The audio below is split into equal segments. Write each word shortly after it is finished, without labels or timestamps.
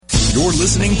You're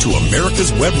listening to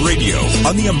America's Web Radio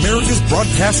on the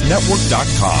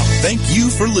AmericasBroadcastNetwork.com. Thank you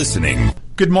for listening.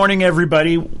 Good morning,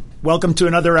 everybody. Welcome to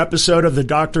another episode of the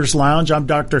Doctor's Lounge. I'm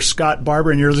Dr. Scott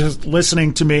Barbour, and you're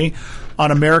listening to me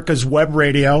on America's Web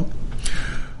Radio.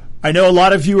 I know a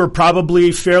lot of you are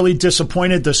probably fairly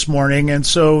disappointed this morning, and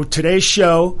so today's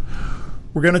show,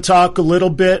 we're going to talk a little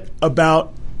bit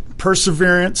about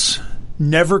perseverance,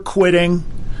 never quitting,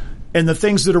 and the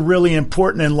things that are really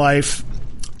important in life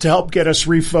to help get us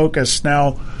refocused.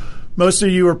 Now, most of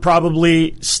you are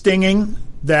probably stinging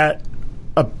that,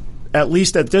 at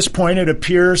least at this point, it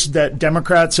appears that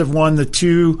Democrats have won the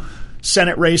two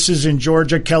Senate races in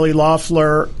Georgia. Kelly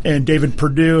Loeffler and David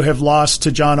Perdue have lost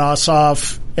to John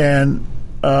Ossoff and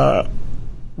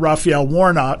Raphael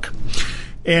Warnock.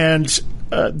 And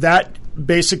that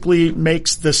basically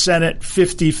makes the Senate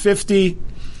 50-50.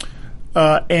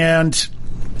 And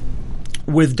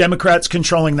with Democrats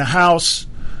controlling the House,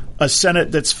 a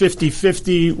Senate that's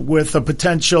 50-50 with a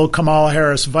potential Kamala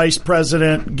Harris vice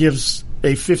president gives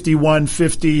a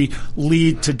 51-50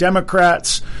 lead to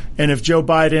Democrats. And if Joe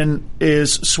Biden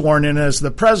is sworn in as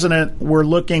the president, we're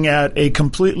looking at a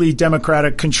completely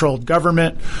Democratic-controlled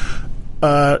government,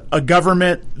 a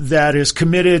government that is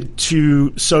committed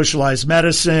to socialized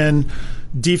medicine,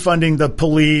 defunding the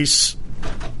police,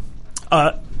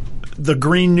 the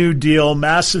Green New Deal,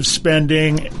 massive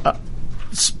spending,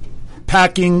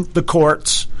 packing the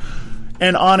courts,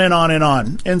 and on and on and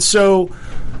on. And so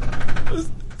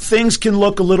things can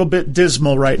look a little bit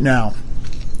dismal right now.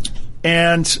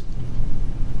 And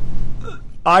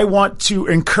I want to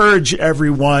encourage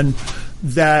everyone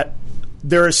that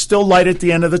there is still light at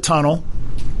the end of the tunnel,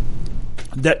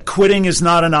 that quitting is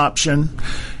not an option.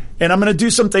 And I'm going to do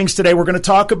some things today. We're going to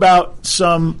talk about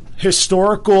some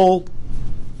historical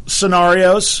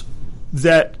scenarios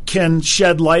that can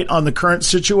shed light on the current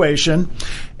situation.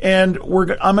 And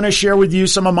I'm going to share with you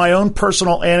some of my own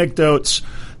personal anecdotes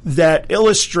that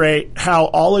illustrate how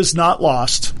all is not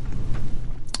lost.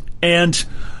 And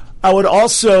I would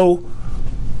also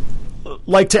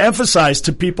like to emphasize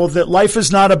to people that life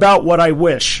is not about what I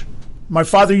wish. My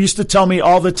father used to tell me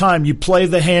all the time, you play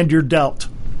the hand you're dealt.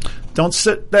 Don't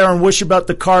sit there and wish about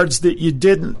the cards that you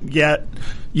didn't get.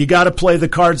 You got to play the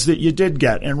cards that you did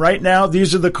get. And right now,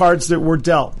 these are the cards that were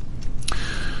dealt.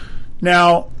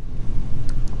 Now,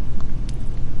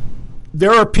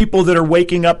 there are people that are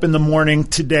waking up in the morning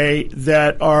today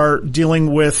that are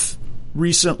dealing with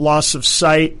recent loss of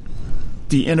sight,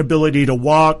 the inability to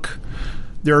walk.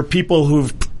 There are people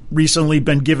who've recently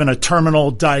been given a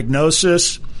terminal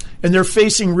diagnosis, and they're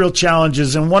facing real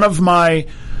challenges. And one of my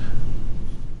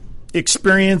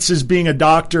experiences being a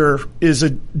doctor is a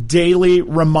daily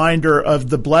reminder of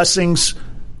the blessings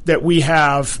that we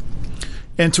have,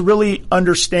 and to really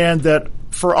understand that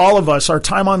for all of us, our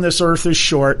time on this earth is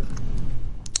short,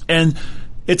 and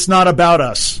it's not about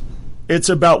us. It's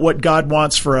about what God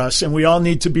wants for us, and we all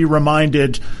need to be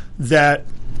reminded that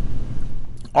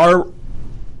our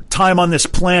time on this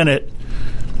planet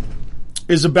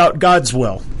is about God's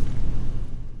will.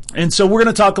 And so we're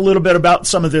going to talk a little bit about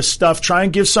some of this stuff, try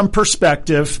and give some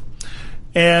perspective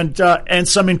and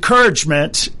some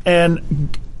encouragement,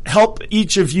 and help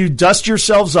each of you dust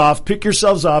yourselves off, pick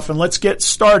yourselves off, and let's get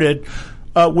started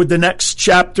with the next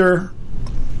chapter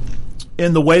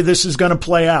in the way this is going to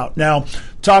play out. Now,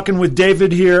 talking with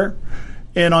David here,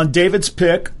 and on David's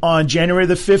pick on January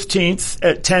the 15th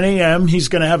at 10 a.m., he's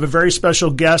going to have a very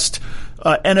special guest,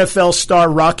 NFL star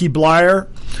Rocky Bleier.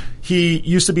 He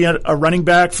used to be a running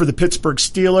back for the Pittsburgh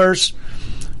Steelers.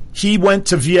 He went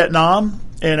to Vietnam,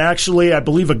 and actually, I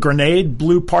believe a grenade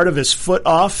blew part of his foot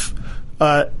off.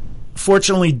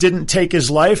 Fortunately, didn't take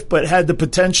his life, but had the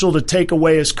potential to take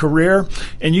away his career.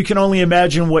 And you can only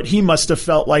imagine what he must have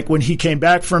felt like when he came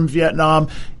back from Vietnam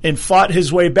and fought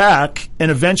his way back and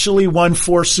eventually won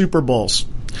 4 Super Bowls.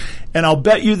 And I'll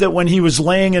bet you that when he was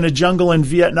laying in a jungle in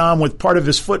Vietnam with part of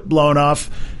his foot blown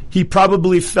off, he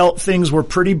probably felt things were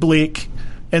pretty bleak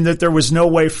and that there was no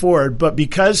way forward. But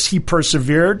because he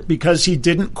persevered, because he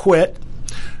didn't quit,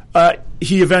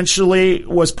 he eventually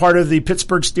was part of the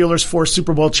Pittsburgh Steelers' 4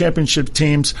 Super Bowl championship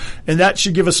teams. And that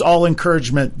should give us all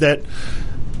encouragement that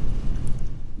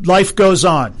life goes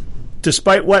on.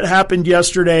 Despite what happened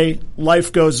yesterday,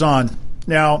 life goes on.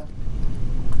 Now,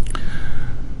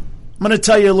 I'm going to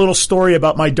tell you a little story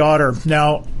about my daughter.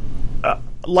 Now,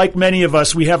 like many of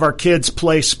us, we have our kids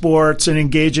play sports and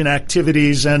engage in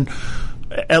activities, and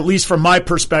at least from my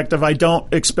perspective, I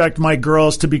don't expect my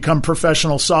girls to become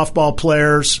professional softball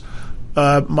players.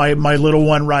 My little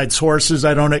one rides horses.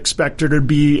 I don't expect her to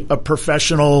be a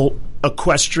professional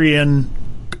equestrian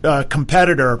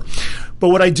competitor. But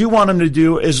what I do want them to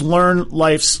do is learn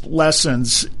life's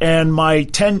lessons. And my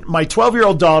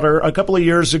 12-year-old daughter, a couple of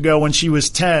years ago when she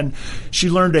was 10, she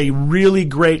learned a really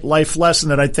great life lesson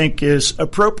that I think is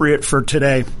appropriate for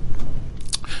today.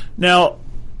 Now,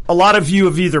 a lot of you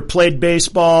have either played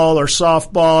baseball or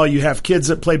softball. You have kids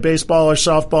that play baseball or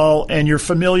softball, and you're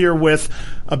familiar with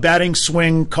a batting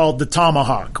swing called the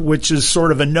tomahawk, which is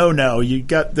sort of a no-no. You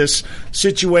got this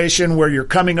situation where you're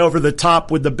coming over the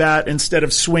top with the bat instead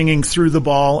of swinging through the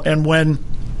ball. And when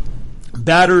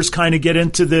batters kind of get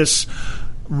into this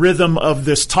rhythm of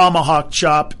this tomahawk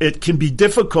chop, it can be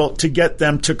difficult to get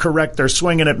them to correct their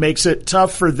swing, and it makes it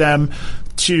tough for them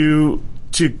to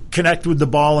connect with the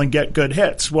ball and get good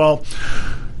hits. Well,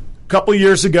 a couple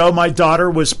years ago, my daughter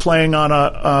was playing on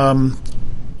a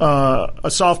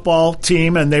softball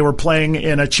team, and they were playing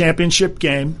in a championship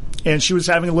game, and she was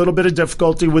having a little bit of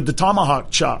difficulty with the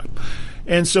tomahawk chop.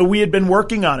 And so we had been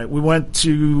working on it. We went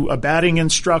to a batting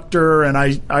instructor, and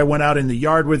I went out in the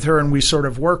yard with her, and we sort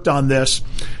of worked on this.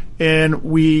 And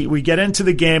we get into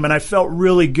the game, and I felt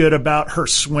really good about her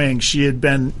swing. She had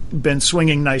been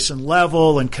swinging nice and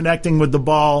level and connecting with the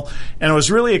ball, and I was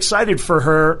really excited for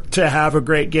her to have a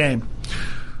great game.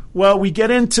 Well, we get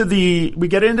into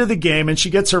the game, and she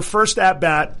gets her first at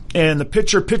bat, and the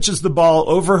pitcher pitches the ball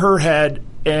over her head,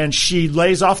 and she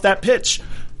lays off that pitch,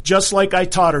 just like I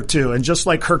taught her to, and just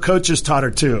like her coaches taught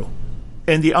her to.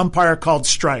 And the umpire called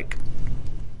strike.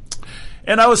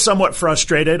 And I was somewhat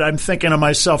frustrated. I'm thinking to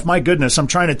myself, my goodness, I'm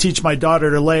trying to teach my daughter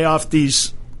to lay off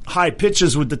these high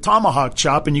pitches with the tomahawk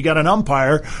chop, and you got an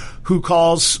umpire who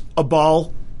calls a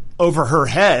ball over her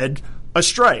head a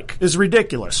strike. It's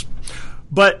ridiculous.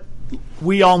 But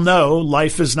we all know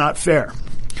life is not fair.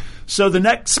 So the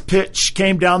next pitch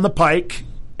came down the pike,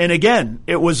 and again,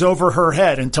 it was over her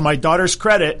head. And to my daughter's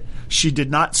credit, she did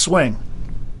not swing.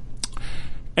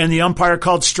 And the umpire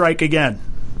called strike again.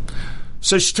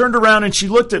 So she turned around and she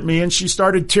looked at me and she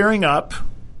started tearing up.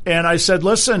 And I said,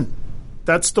 listen,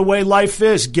 that's the way life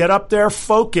is. Get up there,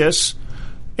 focus,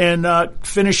 and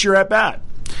finish your at-bat.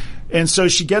 And so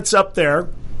she gets up there,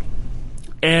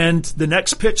 and the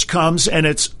next pitch comes, and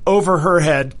it's over her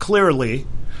head, clearly.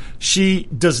 She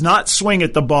does not swing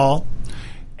at the ball,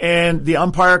 and the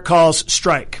umpire calls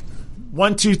strike.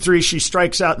 1, 2, 3, she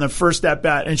strikes out in the first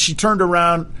at-bat, and she turned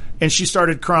around and she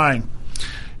started crying.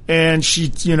 And she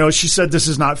said, this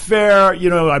is not fair.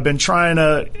 I've been trying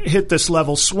to hit this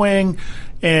level swing,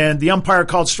 and the umpire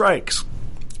called strikes.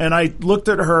 And I looked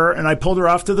at her and I pulled her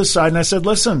off to the side and I said,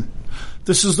 listen,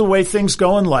 this is the way things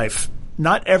go in life.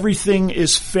 Not everything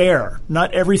is fair.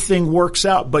 Not everything works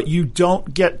out, but you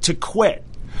don't get to quit.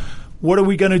 What are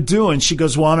we going to do? And she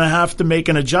goes, well, I'm going to have to make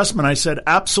an adjustment. I said,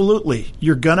 absolutely.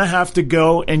 You're going to have to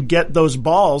go and get those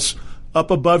balls up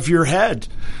above your head.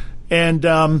 And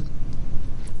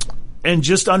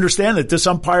just understand that this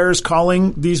umpire is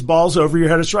calling these balls over your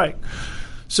head a strike.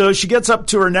 So she gets up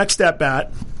to her next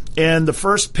at-bat, and the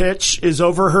first pitch is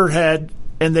over her head,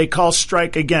 and they call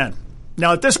strike again.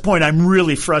 Now, at this point, I'm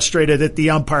really frustrated at the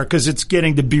umpire because it's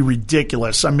getting to be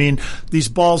ridiculous. I mean, these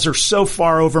balls are so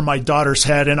far over my daughter's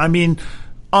head, and I mean,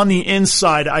 on the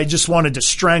inside, I just wanted to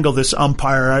strangle this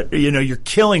umpire. You're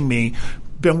killing me.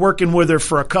 Been working with her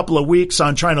for a couple of weeks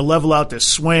on trying to level out this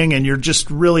swing, and you're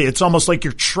just really, it's almost like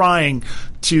you're trying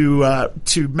to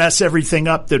mess everything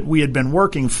up that we had been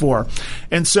working for.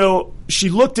 And so she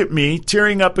looked at me,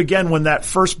 tearing up again when that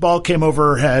first ball came over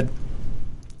her head,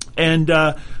 and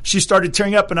she started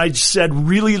tearing up, and I said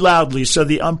really loudly so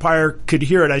the umpire could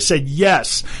hear it, I said,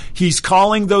 yes, he's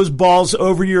calling those balls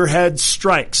over your head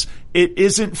strikes. It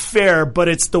isn't fair, but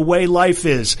it's the way life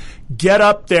is. Get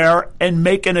up there and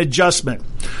make an adjustment.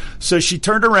 So she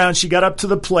turned around, she got up to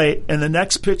the plate, and the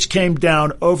next pitch came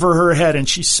down over her head, and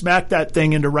she smacked that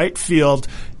thing into right field,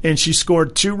 and she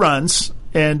scored 2 runs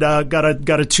and got a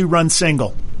 2-run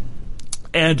single.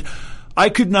 And I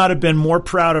could not have been more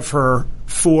proud of her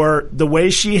for the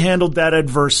way she handled that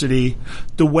adversity,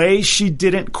 the way she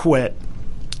didn't quit.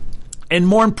 And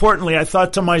more importantly, I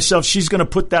thought to myself, she's going to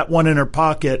put that one in her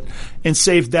pocket and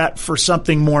save that for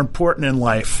something more important in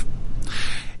life.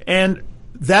 And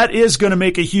that is going to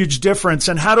make a huge difference.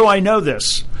 And how do I know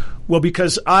this? Well,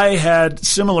 because I had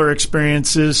similar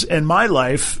experiences in my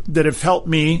life that have helped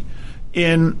me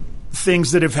in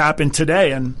things that have happened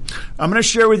today. And I'm going to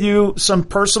share with you some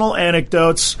personal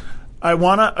anecdotes. I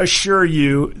want to assure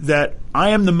you that I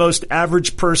am the most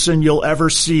average person you'll ever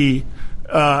see,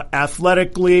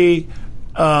 athletically,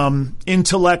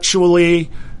 intellectually,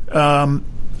 but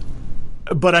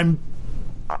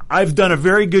I've done a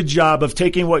very good job of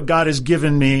taking what God has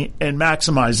given me and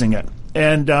maximizing it.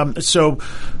 And so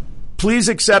please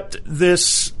accept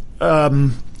this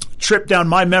trip down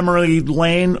my memory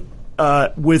lane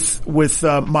with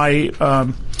my.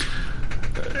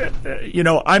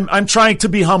 I'm trying to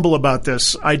be humble about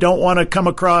this. I don't want to come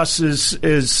across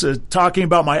as talking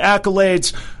about my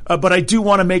accolades, but I do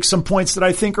want to make some points that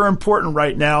I think are important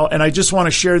right now, and I just want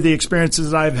to share the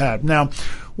experiences I've had. Now,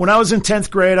 when I was in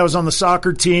 10th grade, I was on the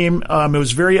soccer team. It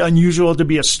was very unusual to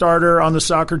be a starter on the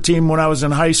soccer team when I was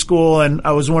in high school, and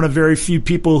I was one of very few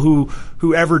people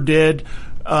who ever did.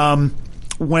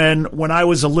 When I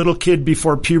was a little kid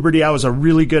before puberty, I was a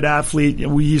really good athlete.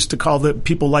 We used to call the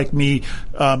people like me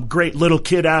great little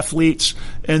kid athletes.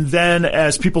 And then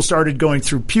as people started going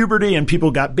through puberty and people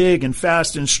got big and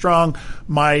fast and strong,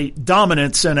 my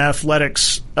dominance in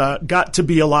athletics got to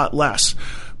be a lot less.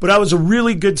 But I was a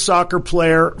really good soccer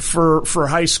player for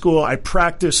high school. I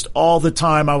practiced all the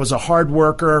time. I was a hard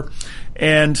worker.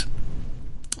 And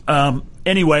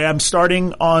anyway, I'm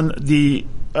starting on the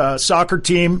soccer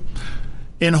team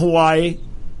in Hawaii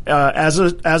as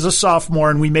a sophomore,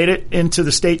 and we made it into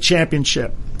the state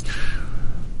championship.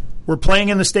 We're playing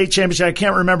in the state championship. I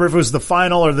can't remember if it was the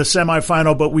final or the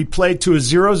semifinal, but we played to a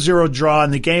 0-0 draw,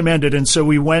 and the game ended, and so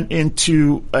we went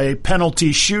into a penalty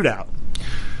shootout.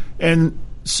 And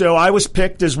so I was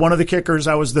picked as one of the kickers.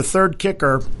 I was the third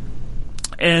kicker,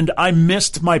 and I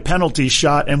missed my penalty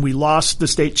shot, and we lost the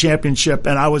state championship,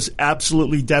 and I was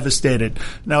absolutely devastated.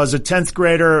 Now, as a 10th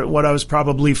grader, I was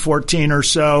probably 14 or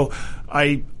so,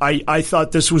 I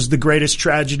thought this was the greatest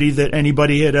tragedy that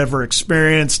anybody had ever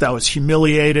experienced. I was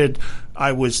humiliated.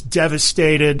 I was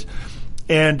devastated,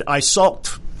 and I sulked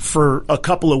for a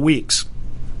couple of weeks.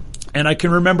 And I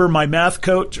can remember my math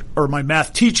coach, or my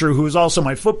math teacher, who was also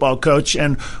my football coach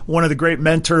and one of the great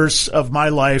mentors of my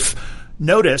life,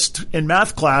 noticed in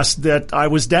math class that I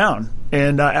was down.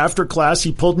 And after class,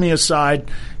 he pulled me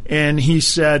aside and he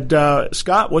said,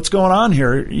 Scott, what's going on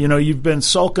here? You've been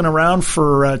sulking around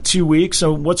for 2 weeks,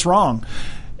 so what's wrong?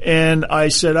 And I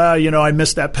said, I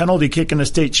missed that penalty kick in the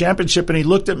state championship. And he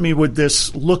looked at me with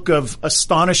this look of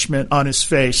astonishment on his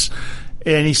face.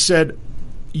 And he said,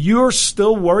 you're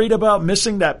still worried about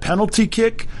missing that penalty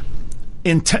kick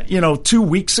 2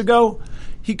 weeks ago?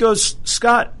 He goes,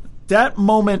 Scott, that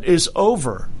moment is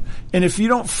over. And if you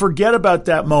don't forget about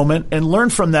that moment and learn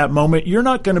from that moment, you're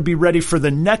not going to be ready for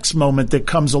the next moment that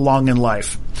comes along in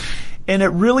life. And it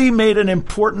really made an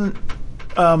important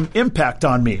impact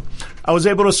on me. I was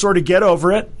able to sort of get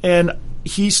over it, and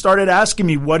he started asking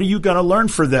me, what are you going to learn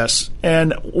for this?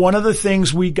 And one of the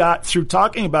things we got through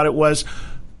talking about it was,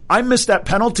 I missed that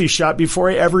penalty shot before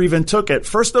I ever even took it.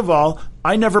 First of all,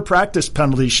 I never practiced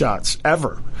penalty shots,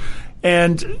 ever.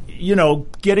 And,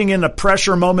 getting in a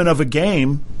pressure moment of a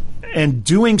game and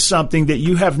doing something that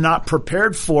you have not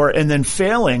prepared for and then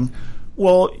failing,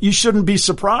 well, you shouldn't be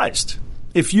surprised.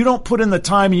 If you don't put in the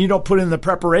time and you don't put in the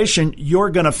preparation, you're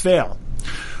going to fail.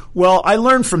 Well, I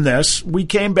learned from this. We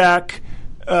came back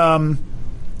the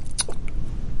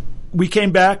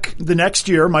next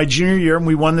year, my junior year, and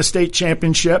we won the state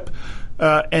championship.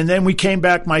 And then we came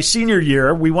back my senior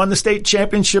year. We won the state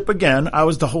championship again. I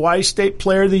was the Hawaii State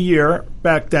Player of the Year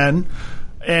back then.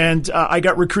 And I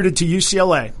got recruited to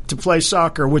UCLA to play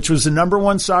soccer, which was the number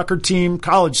one soccer team,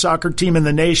 college soccer team in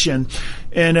the nation.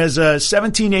 And as a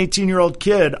 17, 18-year-old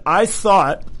kid, I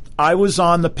thought I was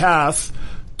on the path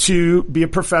to be a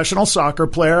professional soccer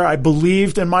player. I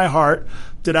believed in my heart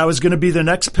that I was going to be the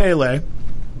next Pele.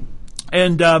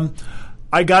 And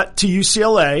I got to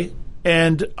UCLA,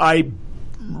 and I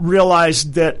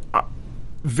realized that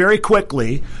very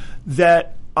quickly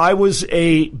that I was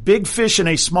a big fish in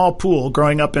a small pool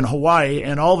growing up in Hawaii,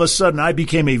 and all of a sudden I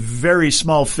became a very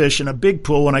small fish in a big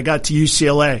pool when I got to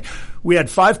UCLA. We had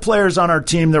 5 players on our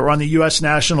team that were on the U.S.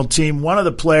 national team. One of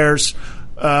the players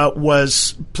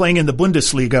was playing in the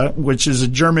Bundesliga, which is a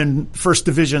German first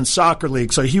division soccer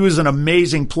league. So he was an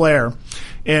amazing player.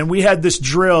 And we had this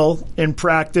drill in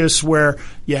practice where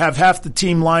you have half the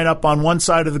team line up on one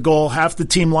side of the goal, half the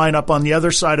team line up on the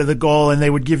other side of the goal, and they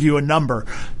would give you a number.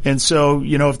 And so,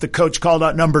 if the coach called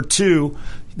out number 2,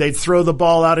 they'd throw the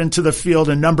ball out into the field,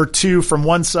 and number 2 from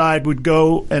one side would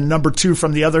go, and number 2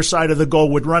 from the other side of the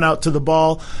goal would run out to the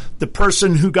ball. The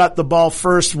person who got the ball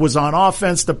first was on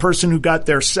offense. The person who got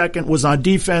there second was on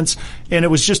defense. And it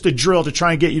was just a drill to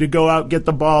try and get you to go out, get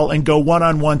the ball, and go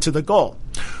one-on-one to the goal.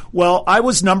 Well, I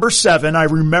was number 7. I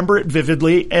remember it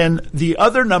vividly. And the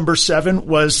other number 7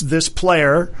 was this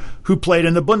player who played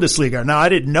in the Bundesliga. Now, I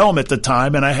didn't know him at the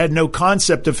time, and I had no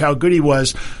concept of how good he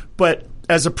was. But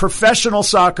as a professional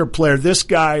soccer player, this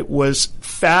guy was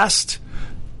fast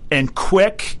and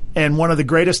quick and one of the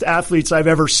greatest athletes I've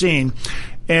ever seen.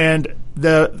 And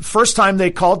The first time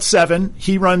they called 7,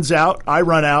 he runs out, I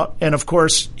run out, and of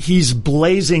course he's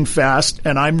blazing fast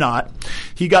and I'm not.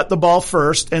 He got the ball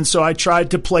first, and so I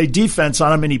tried to play defense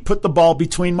on him, and he put the ball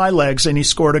between my legs and he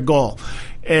scored a goal.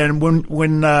 And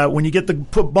when you get the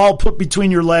ball put between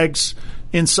your legs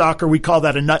in soccer, we call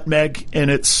that a nutmeg,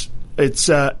 and it's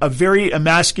a very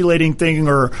emasculating thing,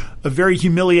 or a very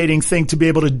humiliating thing to be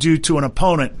able to do to an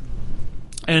opponent.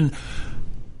 And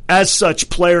as such,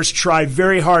 players try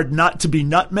very hard not to be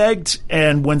nutmegged,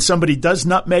 and when somebody does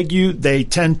nutmeg you, they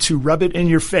tend to rub it in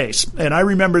your face. And I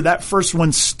remember that first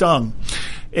one stung.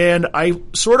 And I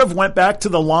sort of went back to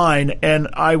the line, and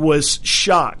I was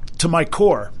shocked to my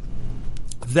core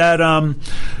that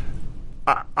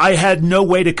I had no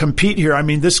way to compete here. I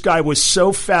mean, this guy was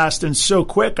so fast and so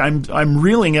quick, I'm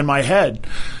reeling in my head.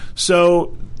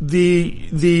 So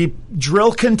the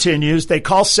drill continues. They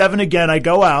call 7 again. I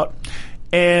go out,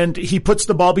 and he puts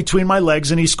the ball between my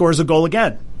legs and he scores a goal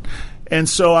again. And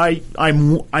so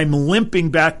I'm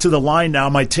limping back to the line now,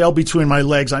 my tail between my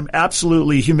legs. I'm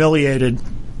absolutely humiliated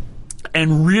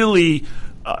and really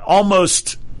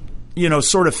almost,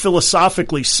 sort of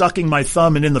philosophically sucking my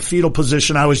thumb and in the fetal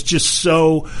position. I was just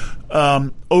so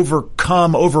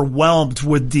overwhelmed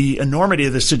with the enormity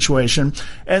of the situation.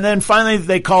 And then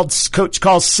finally coach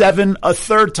calls 7 a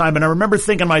third time. And I remember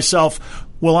thinking to myself,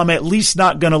 well, I'm at least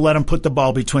not going to let him put the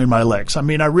ball between my legs. I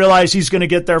mean, I realize he's going to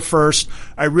get there first.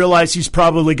 I realize he's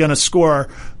probably going to score,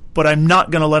 but I'm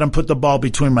not going to let him put the ball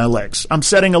between my legs. I'm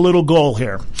setting a little goal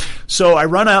here. So I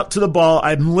run out to the ball.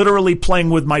 I'm literally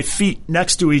playing with my feet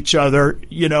next to each other,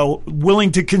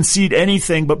 willing to concede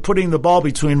anything but putting the ball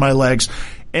between my legs.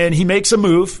 And he makes a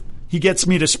move. He gets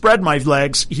me to spread my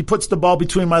legs. He puts the ball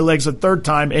between my legs a third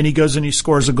time, and he goes and he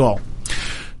scores a goal.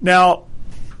 Now,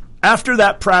 after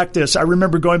that practice, I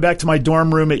remember going back to my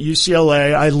dorm room at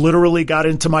UCLA. I literally got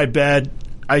into my bed.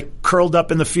 I curled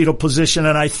up in the fetal position,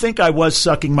 and I think I was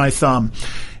sucking my thumb.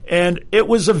 And it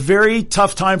was a very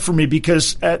tough time for me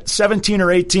because at 17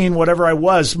 or 18, whatever I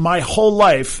was, my whole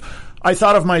life, I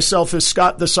thought of myself as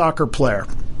Scott the soccer player.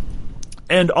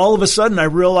 And all of a sudden, I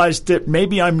realized that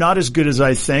maybe I'm not as good as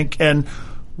I think. And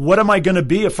what am I going to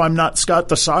be if I'm not Scott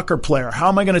the soccer player? How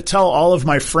am I going to tell all of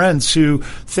my friends who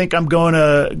think I'm going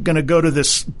to go to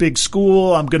this big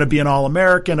school, I'm going to be an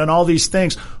All-American and all these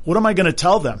things? What am I going to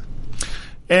tell them?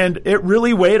 And it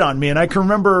really weighed on me. And I can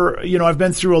remember, I've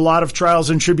been through a lot of trials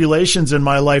and tribulations in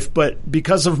my life, but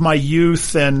because of my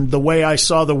youth and the way I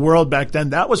saw the world back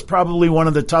then, that was probably one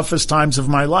of the toughest times of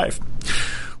my life.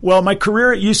 Well, my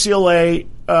career at UCLA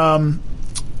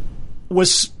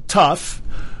was tough.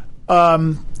 I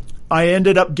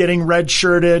ended up getting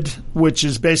redshirted, which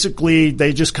is basically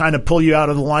they just kind of pull you out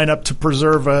of the lineup to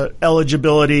preserve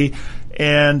eligibility.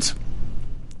 And,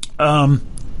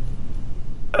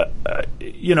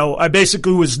 I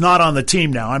basically was not on the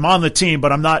team now. I'm on the team,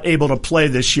 but I'm not able to play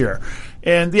this year.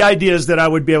 And the idea is that I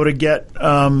would be able to get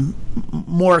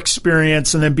more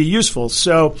experience and then be useful.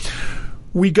 So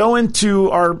we go into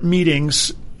our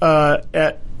meetings with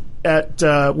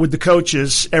the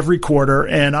coaches every quarter,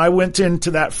 and I went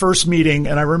into that first meeting,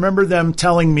 and I remember them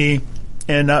telling me,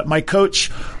 and my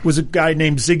coach was a guy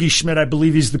named Ziggy Schmidt. I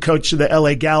believe he's the coach of the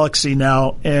LA Galaxy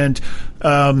now, and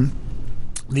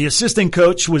the assistant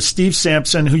coach was Steve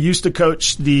Sampson, who used to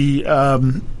coach the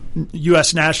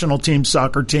U.S. national team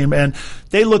soccer team. And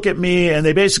they look at me and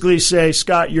they basically say,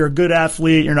 Scott, you're a good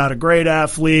athlete. You're not a great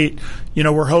athlete.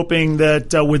 We're hoping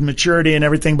that with maturity and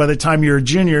everything, by the time you're a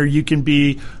junior, you can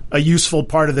be a useful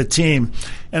part of the team.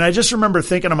 And I just remember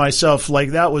thinking to myself,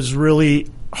 like, that was really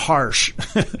harsh.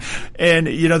 And,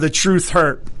 the truth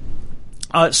hurt.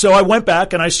 So I went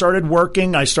back and I started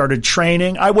working. I started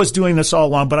training. I was doing this all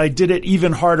along, but I did it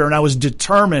even harder, and I was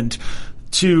determined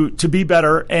to be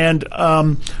better. And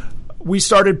we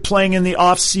started playing in the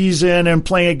off season and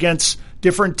playing against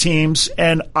different teams,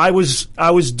 and I was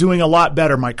doing a lot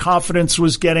better. My confidence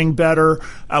was getting better.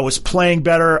 I was playing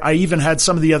better. I even had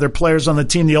some of the other players on the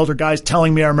team, the older guys,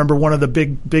 telling me. I remember one of the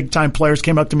big time players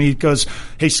came up to me. He goes,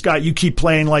 "Hey Scott, you keep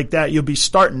playing like that, you'll be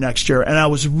starting next year." And I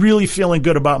was really feeling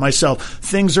good about myself.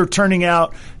 Things are turning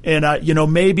out, and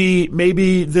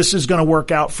maybe this is going to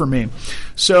work out for me.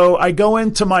 So I go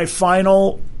into my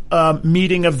final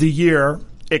meeting of the year,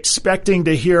 expecting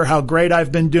to hear how great I've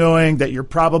been doing, that you're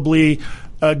probably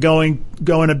going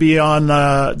to be on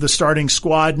the starting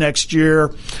squad next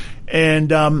year.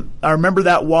 And I remember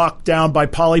that walk down by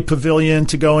Poly Pavilion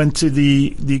to go into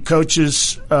the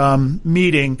coaches'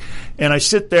 meeting. And I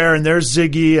sit there, and there's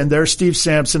Ziggy and there's Steve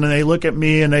Sampson, and they look at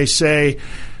me and they say,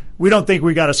 "We don't think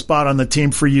we got a spot on the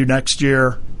team for you next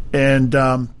year. And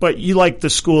but you like the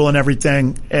school and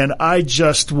everything." And I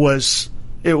just was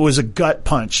It was a gut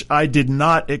punch. I did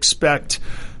not expect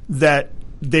that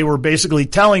they were basically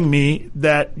telling me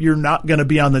that you're not going to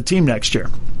be on the team next year.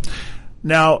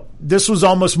 Now, this was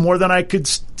almost more than I could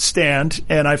stand,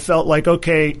 and I felt like,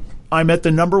 okay, I'm at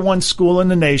the number one school in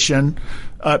the nation.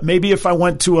 Maybe if I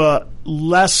went to a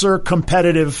lesser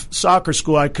competitive soccer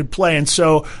school, I could play. And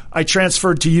so I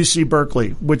transferred to UC Berkeley,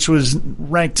 which was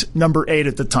ranked number 8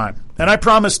 at the time. And I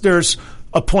promise there's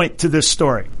a point to this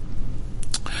story.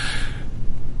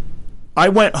 I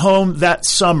went home that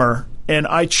summer and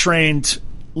I trained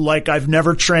like I've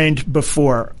never trained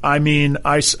before. I mean,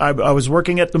 I was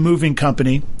working at the moving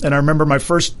company, and I remember my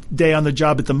first day on the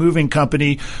job at the moving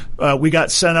company, we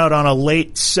got sent out on a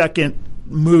late second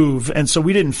move, and so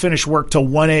we didn't finish work till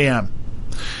 1 a.m.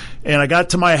 And I got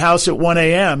to my house at 1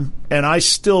 a.m., and I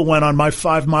still went on my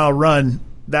 5-mile run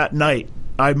that night.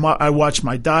 I watched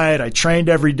my diet. I trained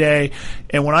every day.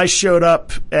 And when I showed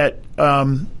up at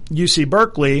UC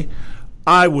Berkeley,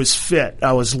 I was fit.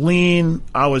 I was lean.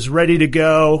 I was ready to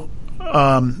go.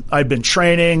 I'd been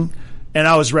training, and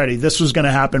I was ready. This was going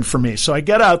to happen for me. So I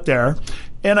get out there,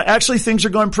 and actually things are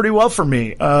going pretty well for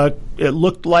me. It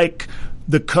looked like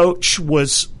the coach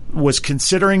was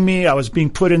considering me. I was being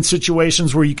put in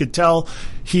situations where you could tell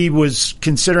he was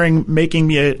considering making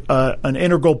me an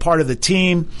integral part of the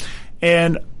team.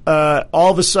 And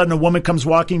all of a sudden, a woman comes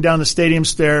walking down the stadium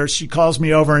stairs. She calls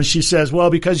me over and she says, well,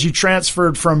 because you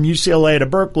transferred from UCLA to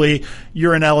Berkeley,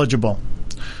 you're ineligible.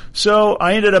 So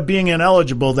I ended up being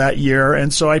ineligible that year.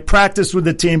 And so I practiced with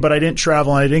the team, but I didn't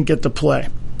travel and I didn't get to play.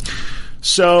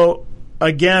 So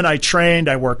again, I trained.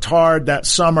 I worked hard that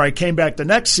summer. I came back the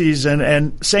next season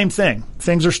and same thing.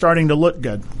 Things are starting to look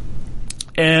good.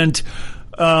 And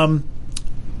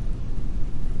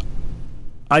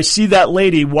I see that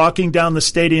lady walking down the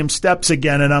stadium steps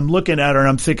again, and I'm looking at her, and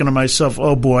I'm thinking to myself,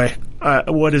 oh, boy,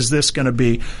 what is this going to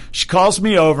be? She calls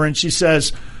me over, and she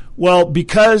says, well,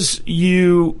 because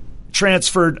you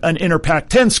transferred an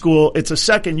Inter-Pac-10 school, it's a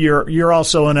second year, you're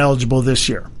also ineligible this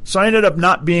year. So I ended up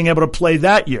not being able to play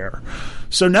that year.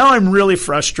 So now I'm really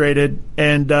frustrated,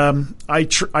 and I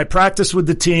practice with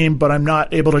the team, but I'm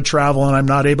not able to travel, and I'm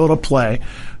not able to play.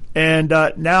 And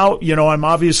now, I'm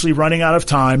obviously running out of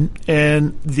time.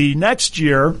 And the next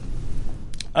year,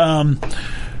 I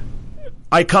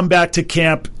come back to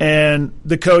camp, and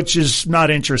the coach is not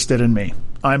interested in me.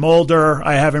 I'm older.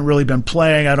 I haven't really been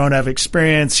playing. I don't have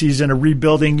experience. He's in a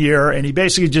rebuilding year. And he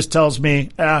basically just tells me,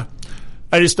 I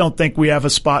just don't think we have a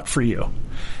spot for you.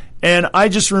 And I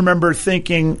just remember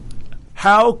thinking,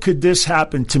 how could this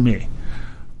happen to me?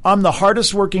 I'm the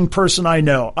hardest working person I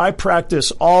know. I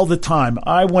practice all the time.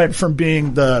 I went from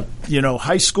being the,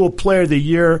 high school player of the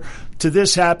year to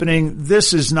this happening.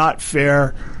 This is not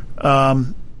fair.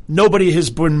 Nobody has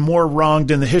been more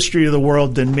wronged in the history of the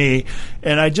world than me.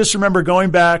 And I just remember going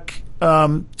back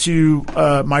to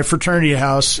my fraternity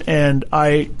house, and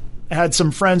I had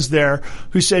some friends there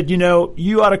who said,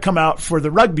 you ought to come out for the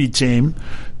rugby team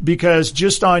because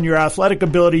just on your athletic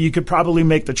ability, you could probably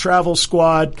make the travel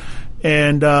squad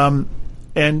and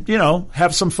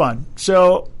have some fun.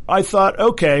 So I thought,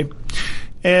 okay.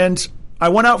 And I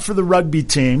went out for the rugby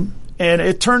team, and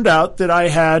it turned out that I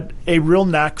had a real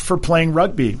knack for playing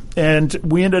rugby. And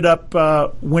we ended up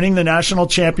winning the national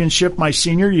championship my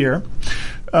senior year.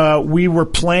 We were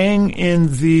playing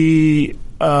in the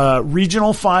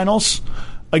regional finals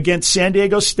against San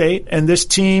Diego State, and this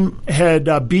team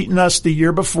had beaten us the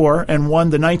year before and won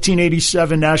the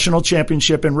 1987 national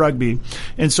championship in rugby.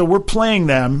 And so we're playing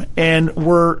them, and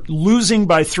we're losing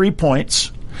by 3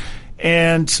 points,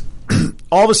 and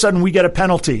all of a sudden we get a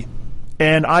penalty,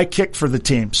 and I kick for the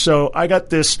team. So I got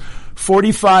this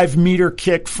 45-meter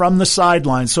kick from the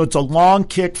sideline, so it's a long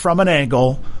kick from an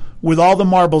angle with all the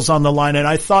marbles on the line, and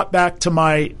I thought back to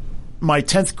my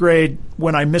 10th grade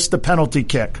when I missed the penalty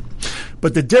kick.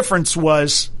 But the difference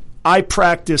was I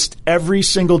practiced every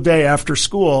single day after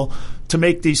school to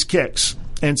make these kicks.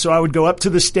 And so I would go up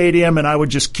to the stadium and I would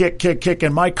just kick.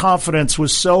 And my confidence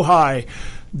was so high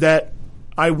that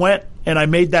I went and I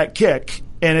made that kick,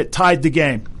 and it tied the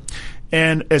game.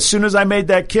 And as soon as I made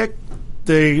that kick,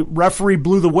 the referee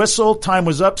blew the whistle. Time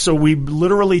was up, so we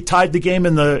literally tied the game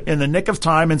in the nick of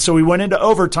time. And so we went into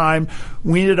overtime.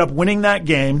 We ended up winning that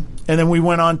game, and then we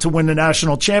went on to win the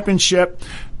national championship.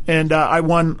 And I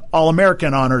won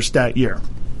All-American honors that year.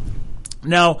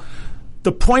 Now,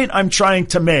 the point I'm trying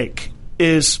to make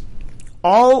is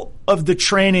all of the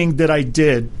training that I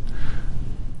did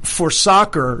for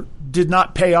soccer did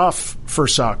not pay off for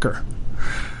soccer.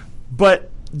 But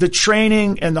the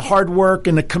training and the hard work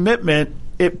and the commitment,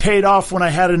 it paid off when I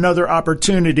had another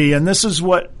opportunity. And this is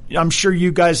what I'm sure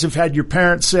you guys have had your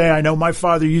parents say, I know my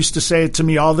father used to say it to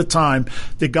me all the time,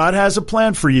 that God has a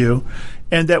plan for you,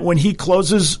 and that when he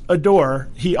closes a door,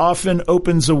 he often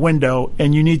opens a window,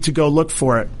 and you need to go look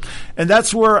for it. And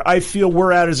that's where I feel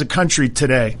we're at as a country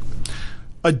today.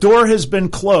 A door has been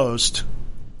closed,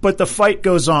 but the fight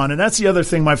goes on. And that's the other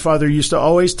thing my father used to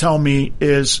always tell me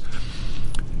is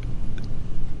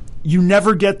you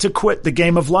never get to quit the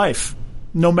game of life.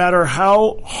 No matter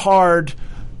how hard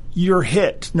you're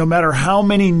hit, no matter how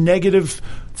many negative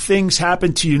things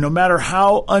happen to you, no matter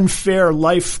how unfair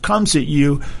life comes at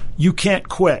you, you can't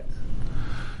quit.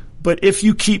 But if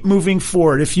you keep moving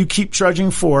forward, if you keep trudging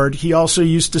forward, he also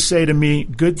used to say to me,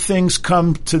 good things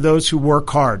come to those who work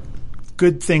hard.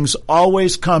 Good things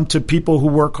always come to people who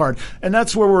work hard. And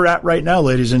that's where we're at right now,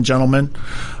 ladies and gentlemen.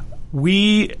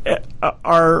 We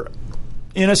are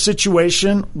in a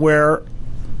situation where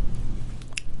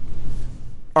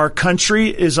our country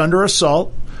is under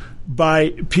assault by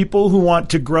people who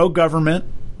want to grow government.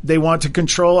 They want to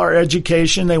control our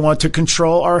education. They want to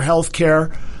control our health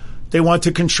care. They want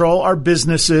to control our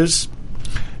businesses.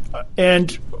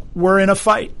 And we're in a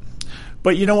fight.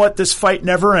 But you know what? This fight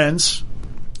never ends.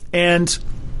 And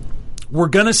we're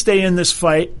going to stay in this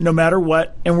fight no matter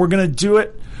what. And we're going to do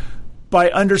it by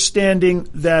understanding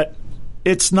that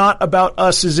it's not about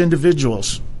us as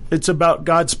individuals. It's about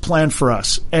God's plan for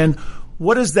us. And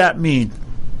what does that mean?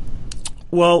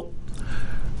 Well,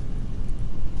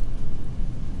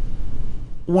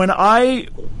 when I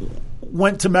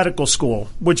went to medical school,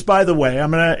 which, by the way,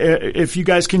 if you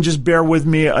guys can just bear with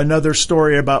me, another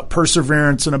story about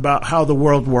perseverance and about how the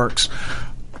world works.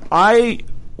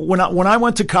 When I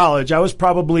went to college, I was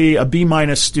probably a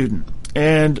B- student,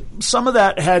 and some of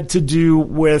that had to do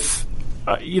with,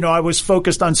 I was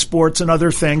focused on sports and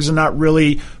other things, and not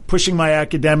really pushing my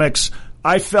academics.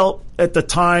 I felt at the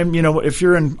time, if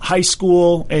you're in high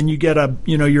school and you get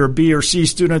you're a B or C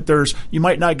student, you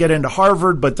might not get into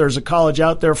Harvard, but there's a college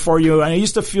out there for you. And I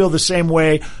used to feel the same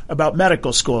way about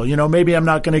medical school. Maybe I'm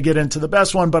not going to get into the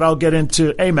best one, but I'll get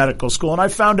into a medical school. And I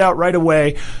found out right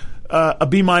away, a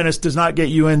B- does not get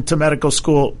you into medical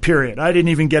school, period. I didn't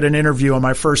even get an interview on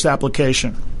my first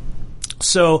application.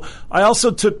 So I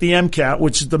also took the MCAT,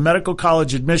 which is the medical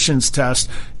college admissions test,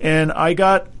 and I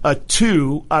got a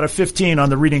 2 out of 15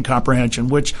 on the reading comprehension,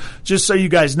 which, just so you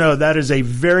guys know, that is a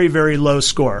very, very low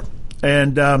score.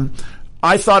 And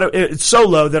I thought it's so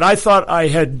low that I thought I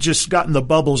had just gotten the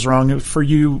bubbles wrong. For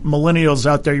you millennials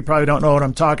out there, you probably don't know what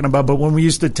I'm talking about, but when we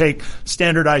used to take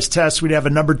standardized tests, we'd have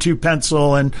a number 2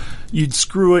 pencil and you'd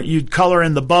screw it, you'd color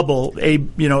in the bubble, A,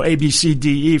 B, C,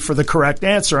 D, E for the correct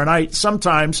answer. And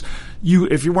sometimes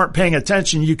if you weren't paying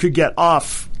attention, you could get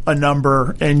off a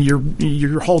number and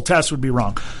your whole test would be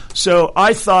wrong. So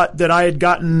I thought that I had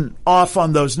gotten off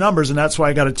on those numbers, and that's why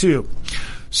I got a 2.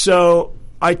 So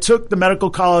I took the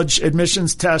medical college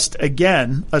admissions test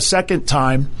again, a second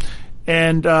time,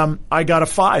 and I got a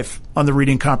 5 on the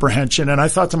reading comprehension. And I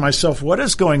thought to myself, what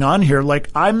is going on here? Like,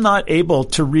 I'm not able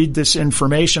to read this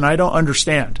information. I don't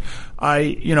understand.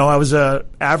 I was an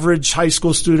average high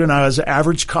school student. I was an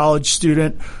average college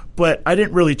student, but I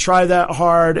didn't really try that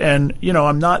hard. And,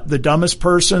 I'm not the dumbest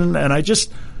person. And it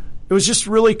was just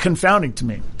really confounding to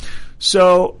me.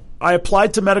 So I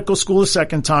applied to medical school a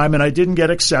second time, and I didn't get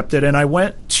accepted. And I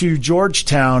went to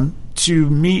Georgetown to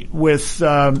meet with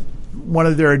one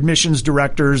of their admissions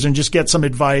directors and just get some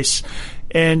advice.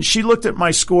 And she looked at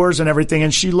my scores and everything,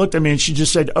 and she looked at me and she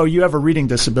just said, "Oh, you have a reading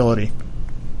disability."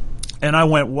 And I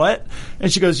went, "What?"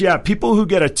 And she goes, "Yeah, people who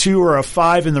get a 2 or a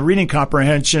 5 in the reading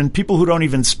comprehension, people who don't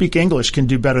even speak English can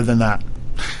do better than that."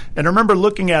 And I remember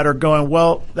looking at her going,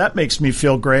 "Well, that makes me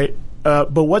feel great.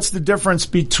 But what's the difference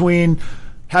between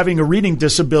having a reading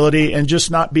disability and just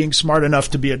not being smart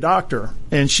enough to be a doctor?"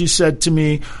 And she said to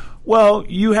me, "Well,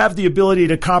 you have the ability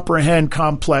to comprehend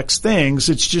complex things.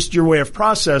 It's just your way of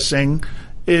processing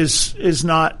is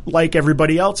not like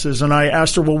everybody else's." And I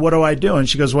asked her, "Well, what do I do?" And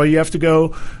she goes, "Well, you have to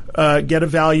go get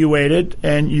evaluated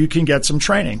and you can get some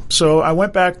training." So I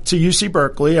went back to UC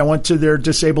Berkeley. I went to their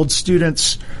disabled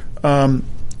students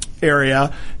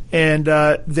area, and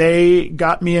they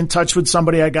got me in touch with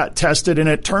somebody. I got tested, and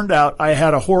it turned out I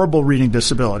had a horrible reading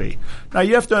disability. Now,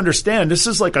 you have to understand, this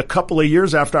is like a couple of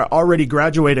years after I already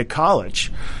graduated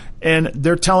college. And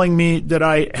they're telling me that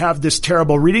I have this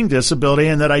terrible reading disability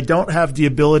and that I don't have the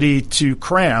ability to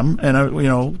cram.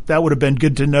 And, that would have been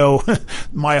good to know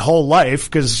my whole life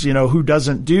because, who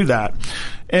doesn't do that?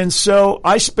 And so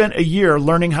I spent a year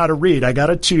learning how to read. I got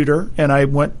a tutor, and I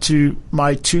went to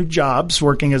my 2 jobs,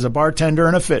 working as a bartender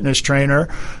and a fitness trainer.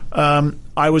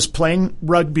 I was playing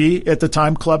rugby at the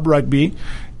time, club rugby,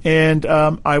 and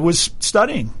I was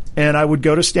studying. and I would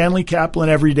go to Stanley Kaplan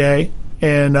every day,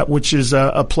 and which is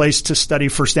a place to study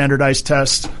for standardized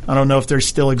tests. I don't know if they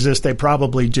still exist. They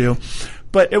probably do.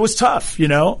 But it was tough,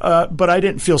 but I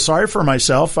didn't feel sorry for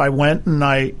myself. I went and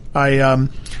I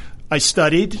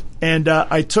studied, and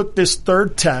I took this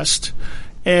third test,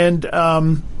 and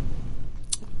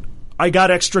I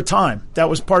got extra time. That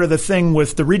was part of the thing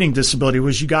with the reading disability,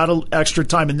 was you got extra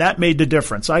time, and that made the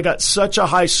difference. I got such a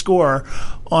high score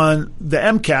on the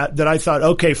MCAT that I thought,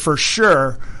 okay, for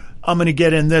sure, I'm going to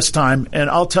get in this time.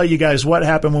 And I'll tell you guys what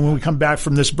happened when we come back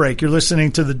from this break. You're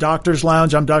listening to the Doctor's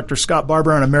Lounge. I'm Dr. Scott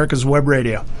Barbour on America's Web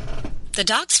Radio. The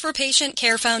Docs for Patient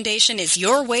Care Foundation is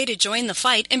your way to join the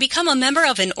fight and become a member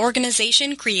of an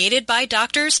organization created by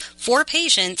doctors for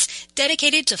patients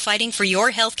dedicated to fighting for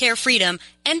your healthcare freedom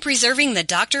and preserving the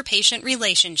doctor-patient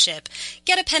relationship.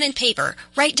 Get a pen and paper.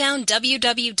 Write down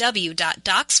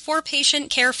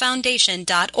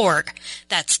www.docsforpatientcarefoundation.org.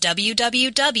 That's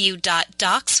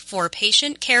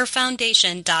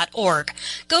www.docsforpatientcarefoundation.org.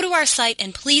 Go to our site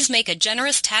and please make a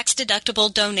generous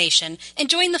tax-deductible donation and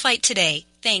join the fight today.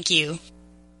 Thank you.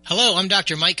 Hello, I'm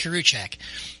Dr. Mike Karuchak.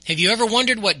 Have you ever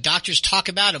wondered what doctors talk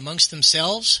about amongst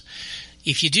themselves?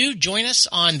 If you do, join us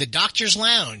on the Doctor's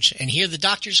Lounge and hear the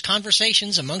doctors'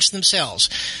 conversations amongst themselves.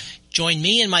 Join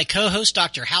me and my co-host,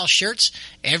 Dr. Hal Schertz,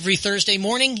 every Thursday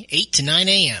morning, 8 to 9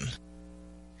 a.m.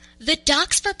 The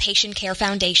Docs for Patient Care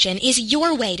Foundation is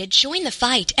your way to join the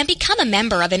fight and become a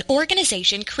member of an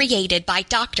organization created by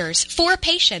doctors for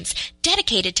patients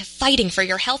dedicated to fighting for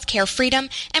your healthcare freedom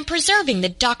and preserving the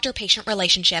doctor-patient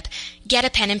relationship. Get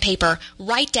a pen and paper.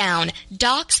 Write down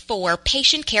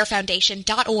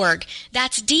docs4patientcarefoundation.org.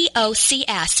 That's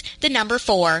DOCS, the number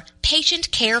 4,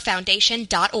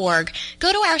 patientcarefoundation.org.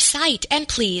 Go to our site and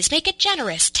please make a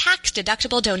generous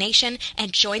tax-deductible donation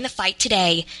and join the fight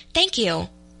today. Thank you.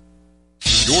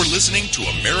 You're listening to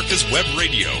America's Web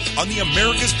Radio on the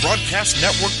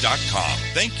AmericasBroadcastNetwork.com.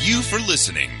 Thank you for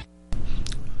listening.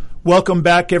 Welcome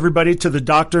back, everybody, to the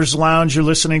Doctor's Lounge. You're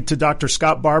listening to Dr.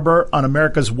 Scott Barbour on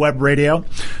America's Web Radio.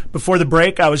 Before the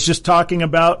break, I was just talking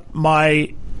about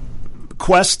my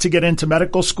quest to get into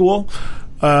medical school.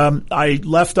 I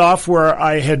left off where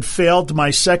I had failed my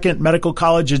second medical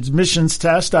college admissions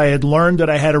test. I had learned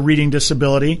that I had a reading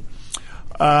disability.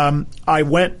 I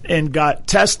went and got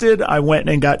tested. I went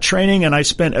and got training, and I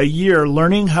spent a year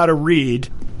learning how to read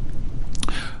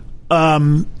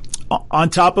on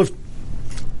top of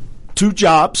 2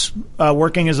 jobs,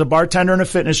 working as a bartender and a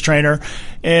fitness trainer.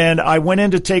 And I went in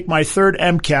to take my third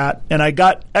MCAT, and I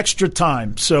got extra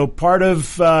time. So part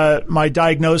of my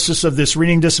diagnosis of this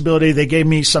reading disability, they gave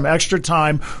me some extra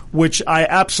time, which I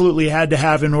absolutely had to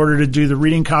have in order to do the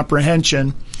reading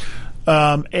comprehension.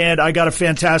 And I got a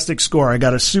fantastic score. I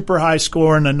got a super high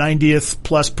score in the 90th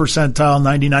plus percentile,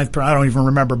 99th, I don't even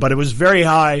remember, but it was very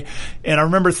high. And I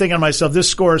remember thinking to myself, this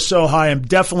score is so high, I'm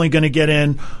definitely going to get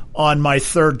in on my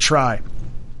third try.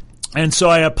 And so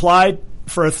I applied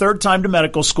for a third time to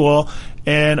medical school.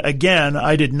 And again,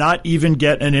 I did not even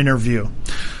get an interview.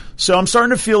 So I'm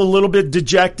starting to feel a little bit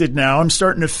dejected now. I'm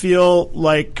starting to feel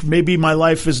like maybe my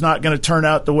life is not going to turn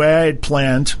out the way I had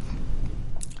planned.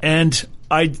 And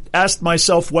I asked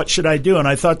myself, what should I do? And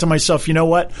I thought to myself, you know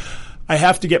what? I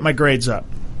have to get my grades up.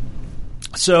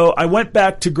 So I went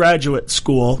back to graduate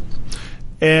school,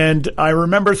 and I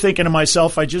remember thinking to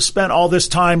myself, I just spent all this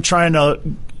time trying to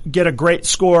get a great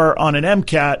score on an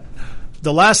MCAT.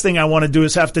 The last thing I want to do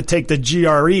is have to take the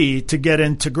GRE to get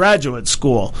into graduate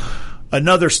school,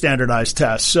 another standardized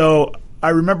test. So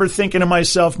I remember thinking to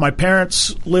myself, my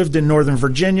parents lived in Northern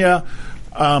Virginia.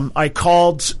 I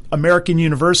called American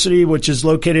University, which is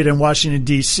located in Washington,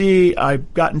 D.C. I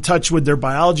got in touch with their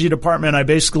biology department. I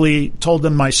basically told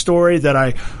them my story, that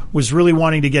I was really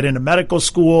wanting to get into medical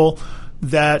school,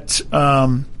 that,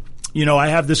 I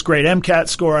have this great MCAT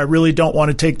score. I really don't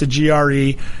want to take the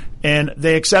GRE. And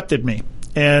they accepted me.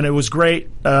 And it was great.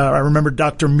 I remember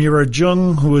Dr. Mira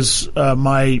Jung, who was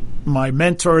my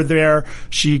mentor there.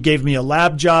 She gave me a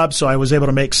lab job, so I was able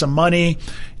to make some money.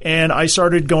 And I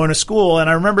started going to school. And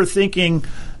I remember thinking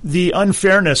the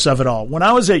unfairness of it all. When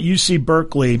I was at UC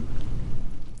Berkeley,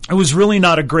 it was really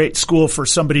not a great school for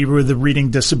somebody with a reading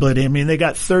disability. I mean, they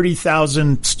got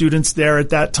 30,000 students there at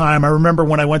that time. I remember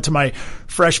when I went to my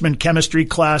freshman chemistry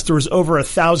class, there was over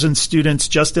 1,000 students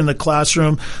just in the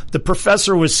classroom. The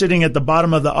professor was sitting at the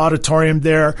bottom of the auditorium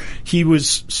there. He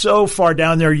was so far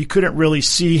down there, you couldn't really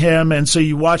see him. And so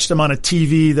you watched him on a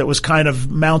TV that was kind of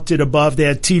mounted above. They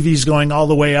had TVs going all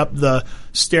the way up the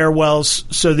stairwells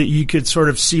so that you could sort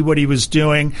of see what he was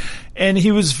doing. And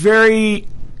he was very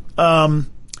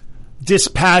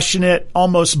dispassionate,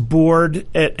 almost bored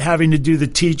at having to do the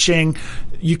teaching.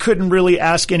 You couldn't really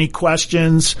ask any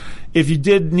questions. If you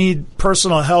did need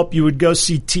personal help, you would go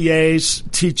see TAs,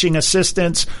 teaching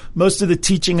assistants. Most of the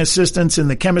teaching assistants in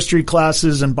the chemistry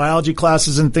classes and biology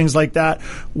classes and things like that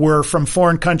were from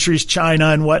foreign countries, China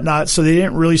and whatnot, so they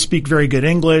didn't really speak very good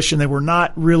English, and they were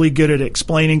not really good at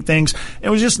explaining things. It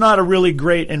was just not a really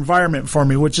great environment for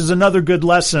me, which is another good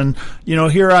lesson.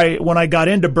 When I got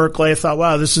into Berkeley, I thought,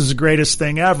 wow, this is the greatest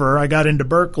thing ever. I got into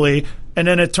Berkeley, and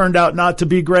then it turned out not to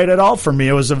be great at all for me.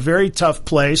 It was a very tough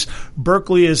place.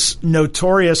 Berkeley is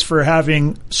notorious for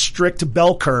having strict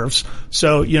bell curves.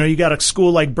 So, you got a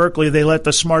school like Berkeley, they let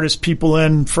the smartest people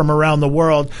in from around the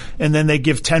world, and then they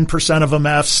give 10% of them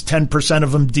Fs, 10%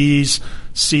 of them Ds,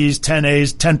 Cs, 10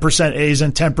 As, 10% As,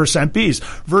 and 10% Bs,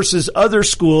 versus other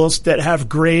schools that have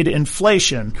grade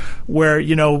inflation, where,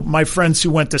 my friends who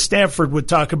went to Stanford would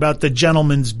talk about the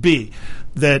gentleman's B,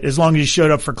 that as long as you showed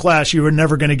up for class, you were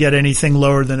never going to get anything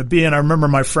lower than a B. And I remember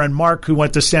my friend Mark, who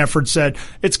went to Stanford, said,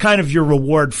 it's kind of your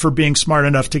reward for being smart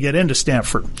enough to get into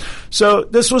Stanford. So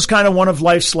this was kind of one of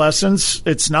life's lessons.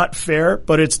 It's not fair,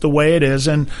 but it's the way it is.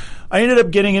 And I ended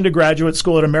up getting into graduate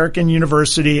school at American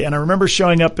University, and I remember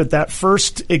showing up at that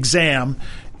first exam,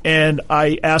 and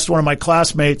I asked one of my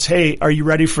classmates, hey, are you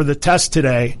ready for the test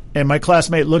today? And my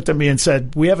classmate looked at me and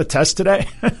said, we have a test today?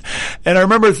 And I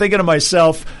remember thinking to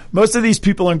myself, most of these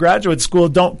people in graduate school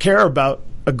don't care about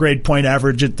a grade point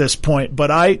average at this point, but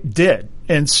I did.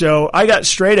 And so I got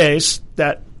straight A's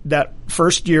that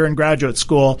first year in graduate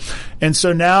school. And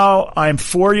so now I'm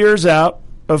 4 years out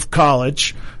of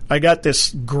college. I got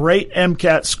this great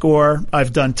MCAT score.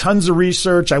 I've done tons of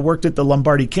research. I worked at the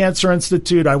Lombardi Cancer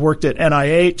Institute. I worked at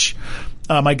NIH.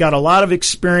 I got a lot of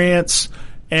experience,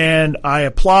 and I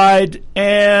applied,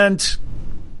 and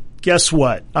guess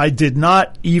what? I did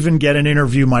not even get an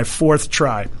interview my fourth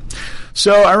try.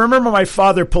 So I remember my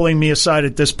father pulling me aside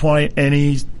at this point, and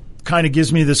he kind of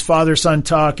gives me this father-son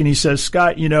talk, and he says,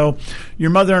 Scott, your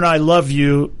mother and I love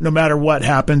you no matter what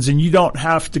happens, and you don't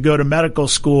have to go to medical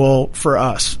school for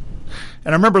us.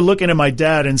 And I remember looking at my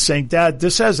dad and saying, Dad,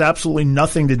 this has absolutely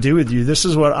nothing to do with you. This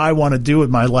is what I want to do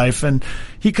with my life. And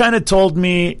he kind of told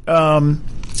me,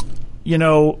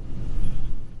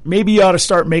 maybe you ought to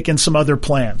start making some other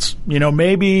plans.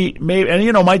 Maybe,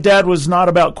 and my dad was not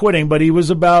about quitting, but he was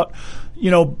about,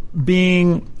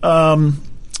 being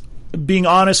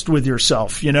honest with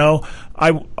yourself.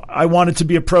 I wanted to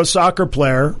be a pro soccer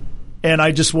player, and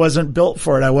I just wasn't built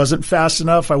for it. I wasn't fast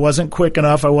enough. I wasn't quick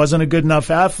enough. I wasn't a good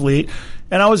enough athlete.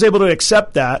 And I was able to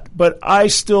accept that, but I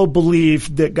still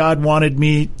believed that God wanted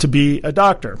me to be a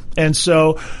doctor. And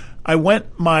so I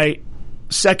went my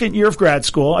second year of grad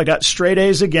school. I got straight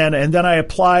A's again, and then I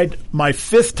applied my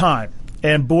fifth time.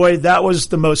 And boy, that was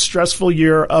the most stressful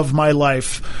year of my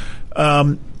life,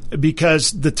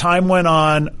 because the time went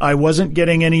on. I wasn't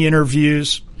getting any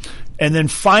interviews. And then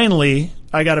finally,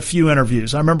 I got a few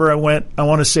interviews. I remember I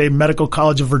want to say Medical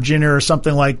College of Virginia or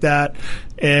something like that.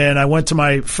 And I went to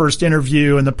my first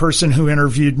interview, and the person who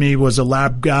interviewed me was a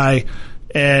lab guy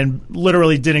and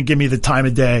literally didn't give me the time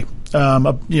of day.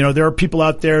 There are people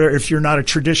out there, if you're not a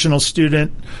traditional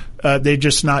student, they're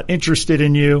just not interested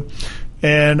in you.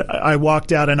 And I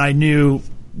walked out and I knew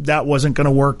that wasn't going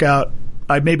to work out.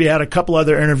 I maybe had a couple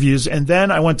other interviews. And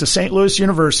then I went to St. Louis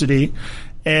University,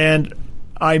 and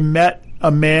I met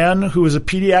a man who was a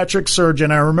pediatric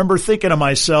surgeon. I remember thinking to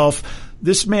myself,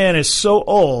 this man is so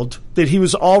old that he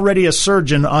was already a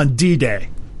surgeon on D-Day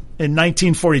in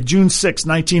 1940, June 6,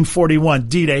 1941,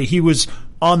 D-Day. He was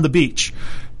on the beach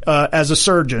as a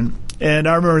surgeon. And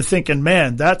I remember thinking,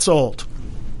 man, that's old.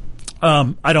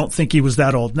 I don't think he was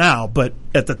that old now, but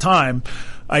at the time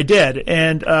I did.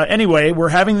 And anyway, we're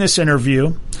having this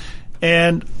interview,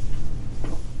 and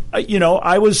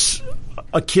I was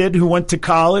a kid who went to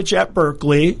college at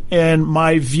Berkeley, and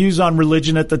my views on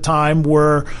religion at the time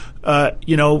were,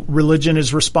 religion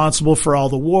is responsible for all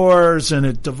the wars, and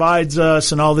it divides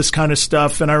us, and all this kind of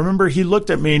stuff. And I remember he looked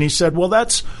at me and he said, well,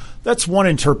 that's one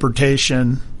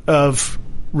interpretation of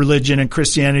religion and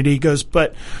Christianity. He goes,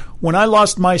 but when I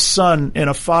lost my son in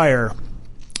a fire,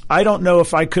 I don't know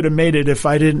if I could have made it if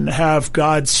I didn't have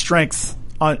God's strength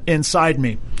inside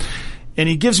me. And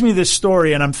he gives me this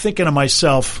story, and I'm thinking to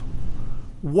myself,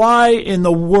 why in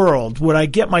the world would I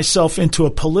get myself into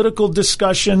a political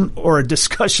discussion or a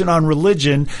discussion on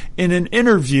religion in an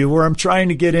interview where I'm trying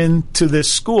to get into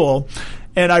this school?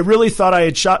 And I really thought I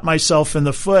had shot myself in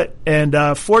the foot. And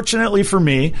fortunately for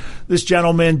me, this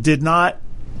gentleman did not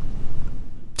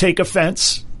take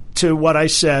offense to what I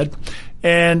said.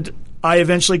 And I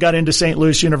eventually got into St.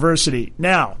 Louis University.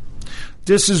 Now,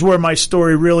 this is where my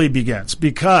story really begins,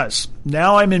 because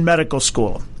now I'm in medical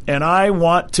school and I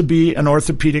want to be an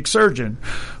orthopedic surgeon.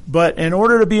 But in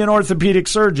order to be an orthopedic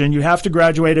surgeon, you have to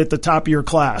graduate at the top of your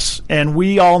class. And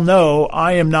we all know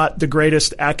I am not the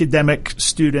greatest academic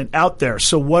student out there.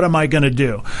 So what am I going to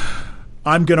do?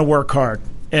 I'm going to work hard.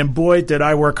 And boy, did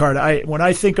I work hard. When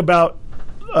I think about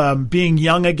being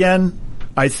young again,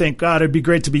 I think, God, it'd be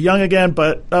great to be young again,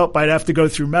 but I'd have to go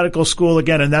through medical school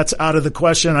again, and that's out of the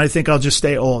question. I think I'll just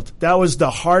stay old. That was the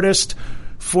hardest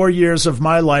 4 years of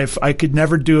my life. I could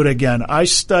never do it again. I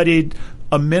studied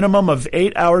a minimum of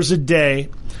 8 hours a day,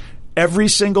 every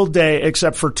single day,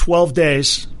 except for 12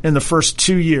 days in the first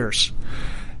 2 years.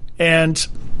 And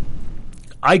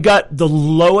I got the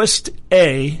lowest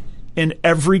A in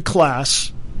every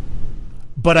class,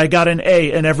 but I got an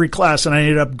A in every class, and I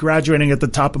ended up graduating at the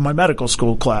top of my medical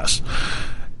school class.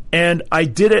 And I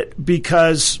did it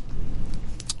because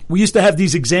we used to have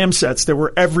these exam sets that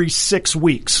were every 6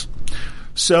 weeks.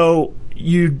 So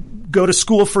you go to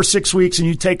school for 6 weeks and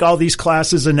you take all these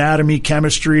classes: anatomy,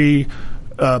 chemistry,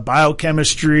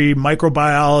 biochemistry,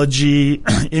 microbiology,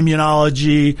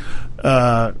 immunology,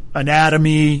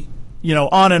 anatomy,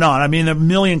 on and on. I mean, a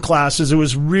million classes. It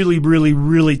was really, really,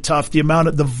 really tough. The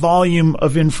volume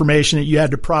of information that you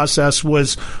had to process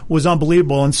was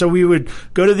unbelievable. And so we would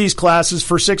go to these classes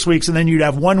for 6 weeks, and then you'd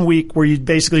have 1 week where you'd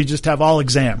basically just have all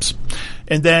exams.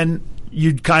 And then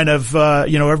you'd kind of,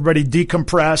 everybody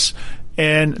decompress,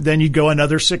 and then you'd go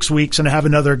another 6 weeks and have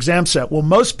another exam set. Well,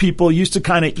 most people used to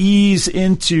kind of ease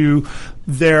into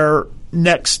their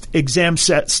next exam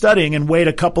set studying and wait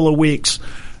a couple of weeks.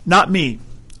 Not me.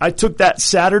 I took that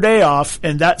Saturday off,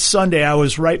 and that Sunday I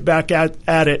was right back at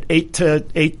it, 8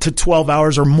 to 12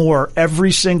 hours or more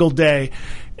every single day.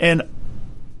 And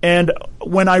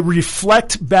when I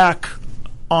reflect back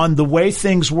on the way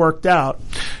things worked out,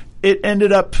 it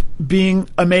ended up being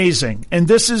amazing. And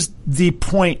this is the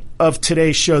point of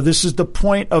today's show. This is the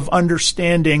point of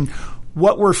understanding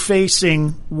what we're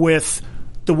facing with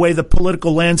the way the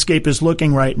political landscape is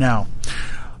looking right now.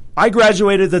 I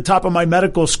graduated at the top of my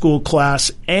medical school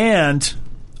class, and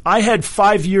I had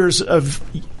 5 years of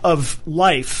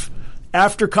life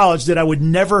after college that I would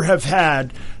never have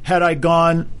had I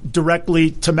gone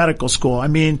directly to medical school. I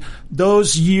mean,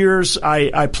 those years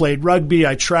I played rugby,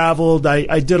 I traveled,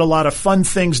 I did a lot of fun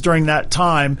things during that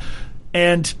time.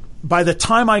 And by the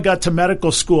time I got to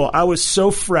medical school, I was so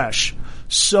fresh,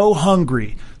 so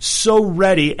hungry, so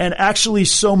ready, and actually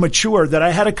so mature that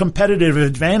I had a competitive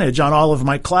advantage on all of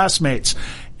my classmates.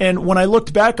 And when I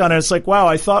looked back on it, it's like, wow,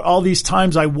 I thought all these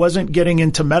times I wasn't getting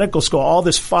into medical school, all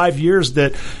this 5 years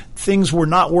that things were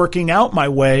not working out my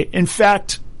way. In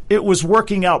fact, it was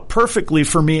working out perfectly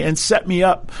for me and set me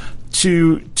up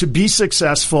to be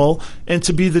successful and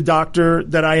to be the doctor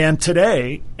that I am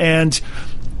today. And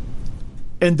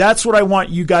that's what I want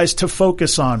you guys to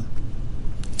focus on.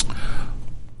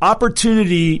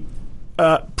 Opportunity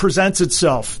presents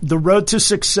itself. The road to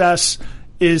success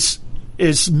is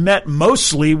met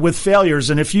mostly with failures.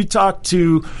 And if you talk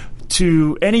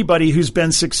to anybody who's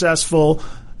been successful,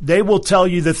 they will tell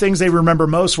you the things they remember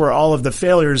most were all of the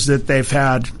failures that they've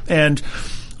had. And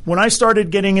when I started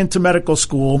getting into medical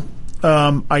school,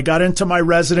 I got into my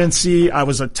residency. I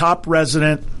was a top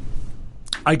resident.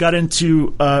 I got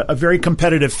into a very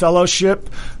competitive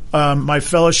fellowship. My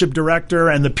fellowship director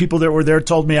and the people that were there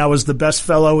told me I was the best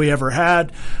fellow we ever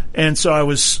had. And so I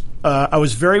was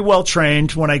very well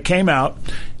trained when I came out.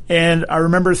 And I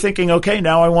remember thinking, okay,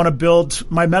 now I want to build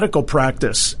my medical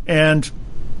practice. And,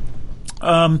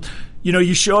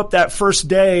 you show up that first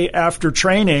day after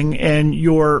training and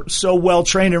you're so well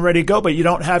trained and ready to go, but you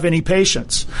don't have any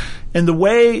patients. And the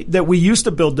way that we used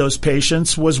to build those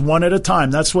patients was one at a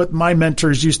time. That's what my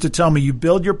mentors used to tell me. You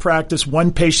build your practice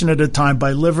one patient at a time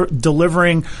by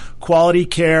delivering quality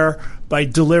care, by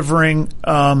delivering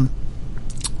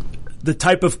the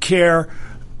type of care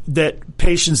that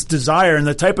patients desire, and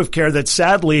the type of care that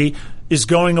sadly is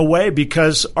going away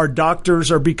because our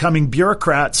doctors are becoming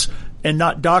bureaucrats and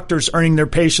not doctors earning their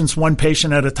patients one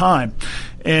patient at a time.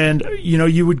 And,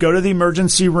 you would go to the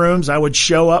emergency rooms. I would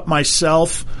show up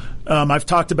myself. I've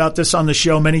talked about this on the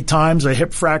show many times. A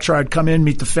hip fracture, I'd come in,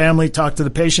 meet the family, talk to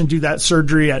the patient, do that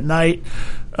surgery at night.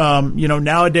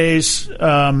 Nowadays,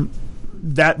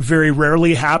 that very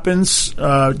rarely happens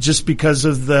just because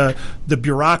of the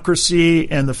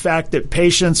bureaucracy and the fact that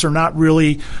patients are not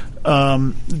really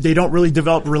they don't really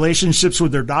develop relationships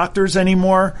with their doctors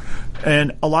anymore.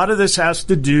 And a lot of this has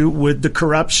to do with the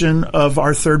corruption of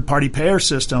our third-party payer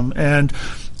system. And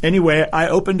anyway, I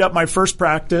opened up my first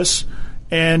practice,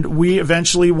 and we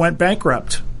eventually went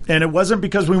bankrupt. And it wasn't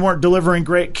because we weren't delivering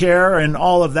great care and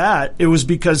all of that. It was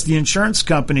because the insurance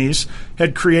companies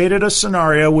had created a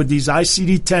scenario with these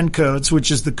ICD-10 codes,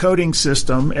 which is the coding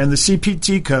system, and the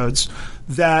CPT codes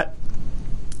that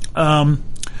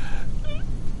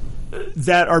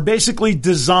that are basically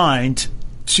designed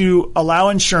to allow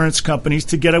insurance companies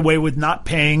to get away with not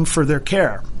paying for their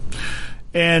care.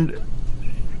 And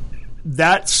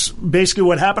that's basically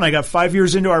what happened. I got 5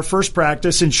 years into our first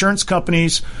practice. Insurance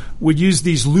companies would use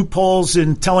these loopholes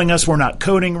in telling us we're not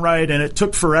coding right, and it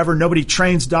took forever. Nobody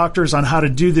trains doctors on how to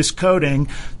do this coding.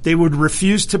 They would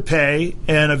refuse to pay,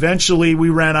 and eventually we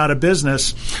ran out of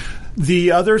business.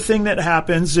 The other thing that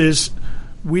happens is,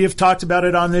 we have talked about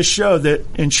it on this show, that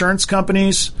insurance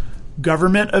companies,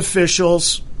 government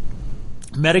officials,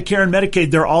 Medicare and Medicaid,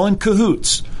 they're all in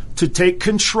cahoots to take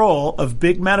control of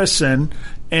big medicine,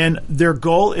 and their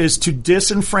goal is to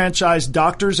disenfranchise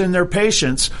doctors and their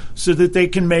patients so that they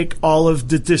can make all of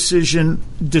the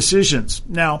decisions.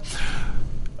 Now,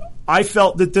 I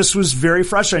felt that this was very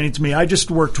frustrating to me. I just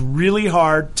worked really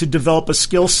hard to develop a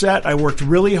skill set. I worked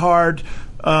really hard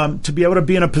to be able to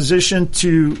be in a position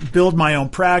to build my own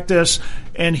practice.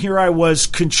 And here I was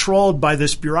controlled by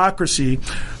this bureaucracy.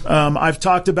 I've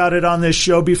talked about it on this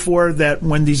show before, that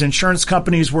when these insurance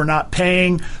companies were not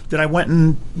paying, that I went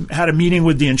and had a meeting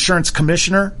with the insurance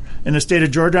commissioner in the state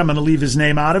of Georgia. I'm going to leave his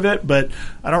name out of it, but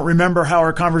I don't remember how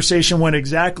our conversation went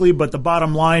exactly. But the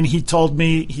bottom line, he told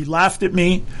me, he laughed at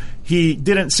me. He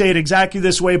didn't say it exactly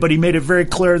this way, but he made it very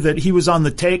clear that he was on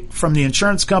the take from the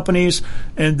insurance companies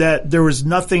and that there was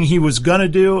nothing he was going to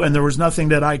do and there was nothing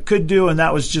that I could do, and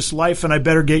that was just life, and I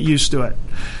better get used to it.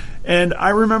 And I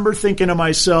remember thinking to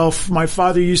myself, my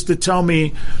father used to tell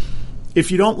me, if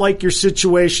you don't like your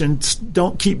situation,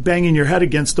 don't keep banging your head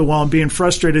against the wall and being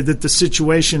frustrated that the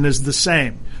situation is the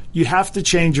same. You have to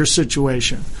change your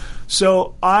situation.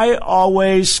 So I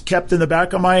always kept in the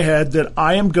back of my head that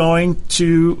I am going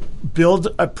to build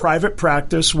a private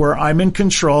practice where I'm in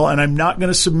control and I'm not going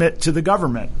to submit to the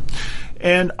government.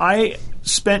 And I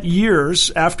spent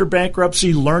years after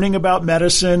bankruptcy learning about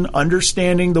medicine,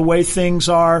 understanding the way things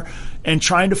are, and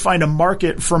trying to find a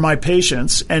market for my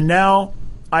patients. And now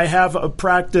I have a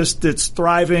practice that's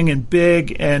thriving and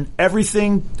big and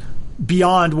everything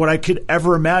beyond what I could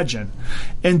ever imagine,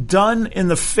 and done in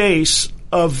the face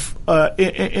of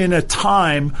in a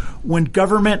time when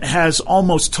government has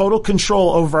almost total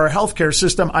control over our healthcare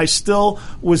system. I still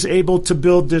was able to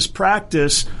build this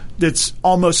practice that's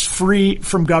almost free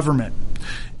from government.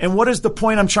 And what is the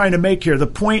point I'm trying to make here? The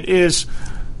point is,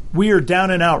 we are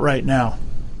down and out right now.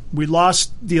 We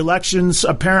lost the elections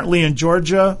apparently in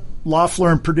Georgia.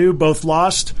 Loeffler and Perdue both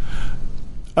lost.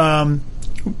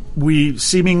 We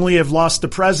seemingly have lost the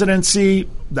presidency.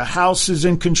 The House is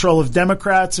in control of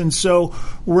Democrats, and so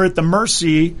we're at the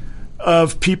mercy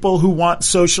of people who want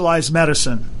socialized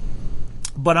medicine.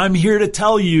 But I'm here to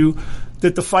tell you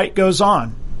that the fight goes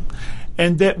on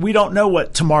and that we don't know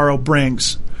what tomorrow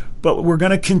brings. But we're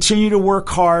going to continue to work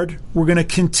hard. We're going to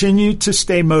continue to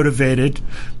stay motivated,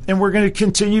 and we're going to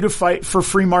continue to fight for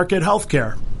free market health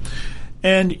care.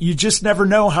 And you just never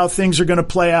know how things are going to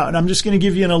play out. And I'm just going to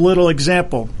give you a little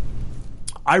example.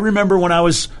 I remember when I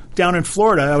was down in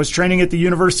Florida, I was training at the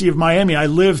University of Miami. I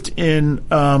lived in,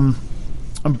 I'm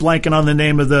blanking on the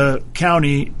name of the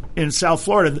county in South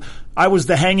Florida. I was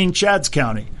the Hanging Chads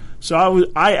County. So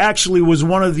I actually was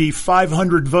one of the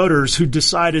 500 voters who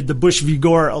decided the Bush v.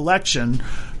 Gore election.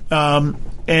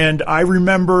 And I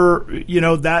remember,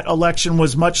 that election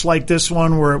was much like this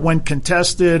one, where it went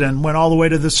contested and went all the way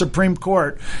to the Supreme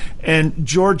Court. And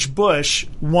George Bush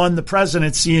won the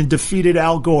presidency and defeated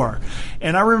Al Gore.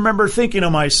 And I remember thinking to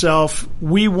myself,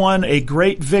 we won a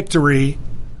great victory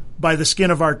by the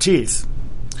skin of our teeth.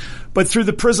 But through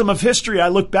the prism of history, I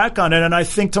look back on it and I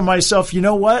think to myself, you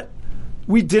know what?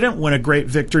 We didn't win a great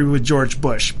victory with George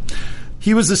Bush.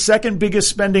 He was the second biggest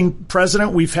spending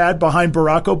president we've had behind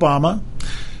Barack Obama.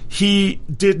 He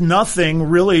did nothing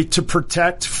really to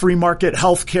protect free market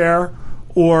health care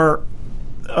or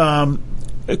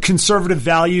conservative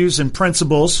values and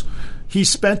principles. He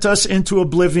spent us into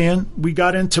oblivion. We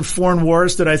got into foreign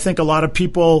wars that I think a lot of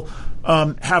people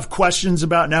have questions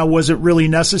about now. Was it really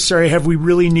necessary? Have we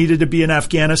really needed to be in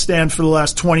Afghanistan for the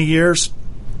last 20 years?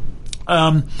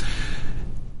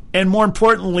 And more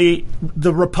importantly,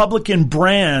 the Republican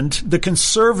brand, the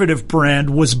conservative brand,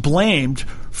 was blamed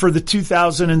for the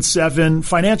 2007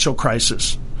 financial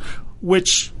crisis,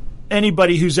 which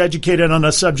anybody who's educated on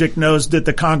the subject knows that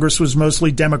the Congress was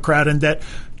mostly Democrat and that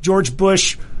George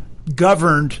Bush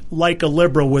governed like a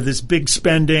liberal with his big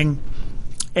spending.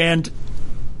 And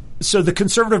so the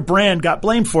conservative brand got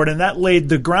blamed for it, and that laid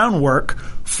the groundwork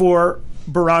for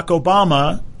Barack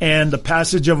Obama and the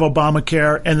passage of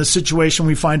Obamacare and the situation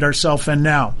we find ourselves in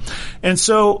now. And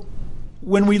so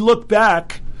when we look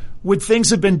back, would things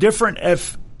have been different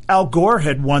if Al Gore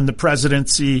had won the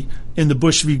presidency in the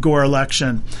Bush v. Gore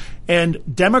election and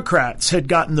Democrats had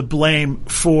gotten the blame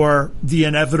for the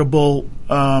inevitable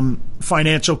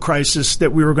financial crisis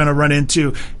that we were going to run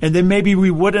into? And then maybe we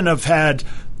wouldn't have had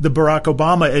the Barack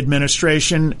Obama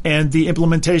administration and the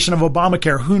implementation of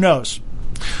Obamacare. Who knows?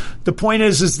 The point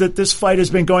is that this fight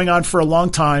has been going on for a long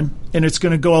time, and it's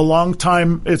going to go a long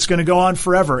time. It's going to go on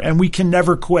forever, and we can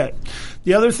never quit.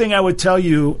 The other thing I would tell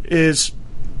you is,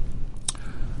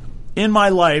 in my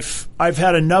life, I've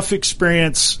had enough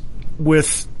experience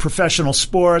with professional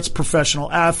sports,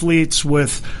 professional athletes,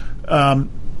 with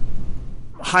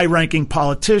high-ranking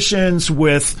politicians,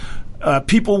 with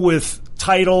people with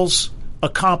titles,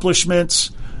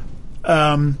 accomplishments,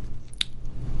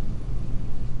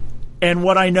 and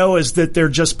what I know is that they're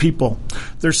just people.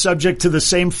 They're subject to the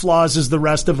same flaws as the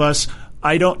rest of us.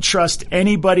 I don't trust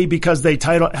anybody because they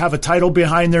have a title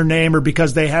behind their name or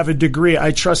because they have a degree.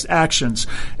 I trust actions.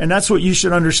 And that's what you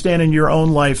should understand in your own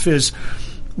life is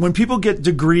when people get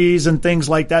degrees and things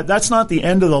like that, that's not the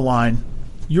end of the line.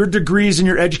 Your degrees and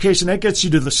your education, that gets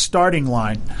you to the starting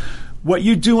line. What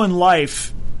you do in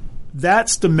life,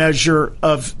 that's the measure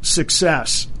of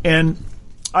success. And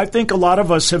I think a lot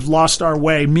of us have lost our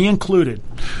way, me included.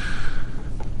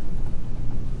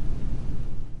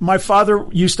 My father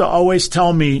used to always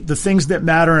tell me the things that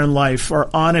matter in life are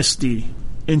honesty,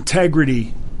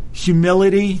 integrity,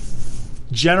 humility,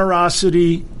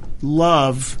 generosity,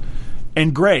 love,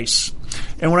 and grace.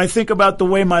 And when I think about the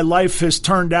way my life has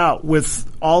turned out with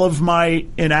all of my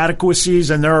inadequacies,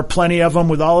 and there are plenty of them,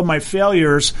 with all of my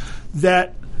failures,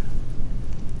 that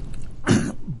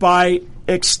by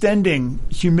extending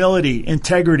humility,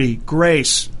 integrity,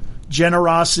 grace,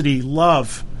 generosity,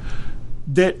 love,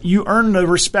 that you earn the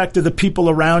respect of the people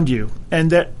around you,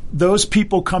 and that those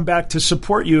people come back to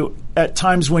support you at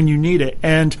times when you need it.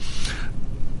 And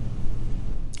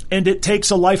it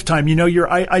takes a lifetime. You know,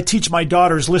 I teach my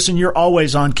daughters, listen, you're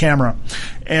always on camera.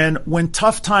 And when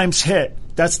tough times hit,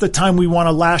 that's the time we want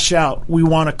to lash out. We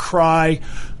want to cry.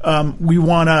 We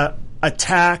want to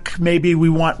attack. Maybe we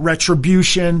want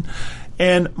retribution.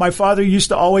 And my father used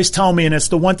to always tell me, and it's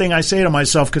the one thing I say to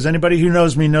myself, because anybody who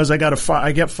knows me knows I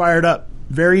get fired up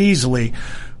very easily.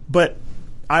 But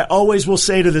I always will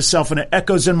say to this self, and it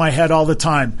echoes in my head all the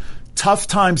time, tough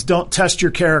times don't test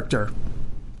your character.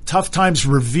 Tough times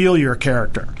reveal your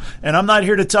character. And I'm not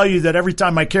here to tell you that every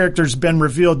time my character's been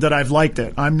revealed that I've liked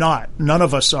it. I'm not. None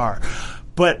of us are.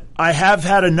 But I have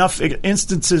had enough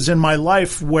instances in my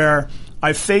life where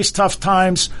I've faced tough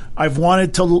times. I've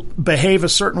wanted to behave a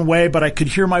certain way, but I could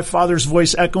hear my father's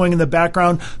voice echoing in the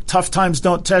background. Tough times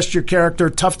don't test your character.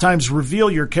 Tough times reveal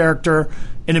your character.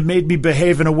 And it made me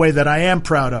behave in a way that I am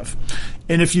proud of.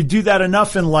 And if you do that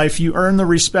enough in life, you earn the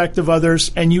respect of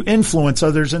others and you influence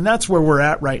others. And that's where we're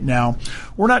at right now.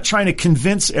 We're not trying to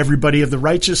convince everybody of the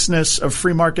righteousness of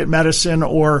free market medicine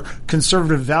or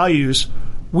conservative values.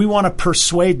 We want to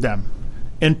persuade them.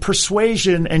 And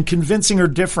persuasion and convincing are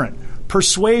different.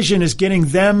 Persuasion is getting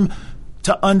them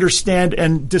to understand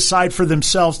and decide for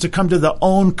themselves, to come to the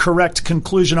own correct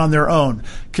conclusion on their own.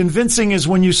 Convincing is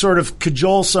when you sort of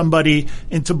cajole somebody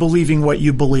into believing what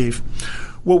you believe.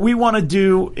 What we want to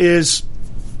do is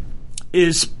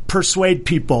persuade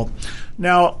people.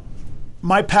 Now,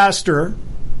 my pastor,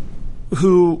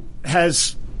 who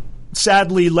has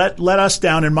sadly let us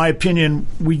down, in my opinion,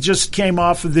 we just came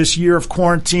off of this year of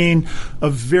quarantine,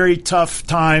 of very tough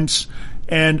times,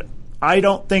 and I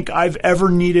don't think I've ever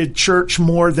needed church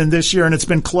more than this year, and it's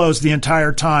been closed the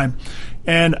entire time.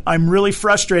 And I'm really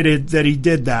frustrated that he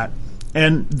did that.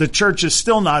 And the church is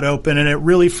still not open, and it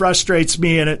really frustrates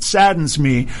me and it saddens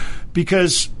me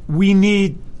because we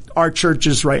need our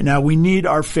churches right now. We need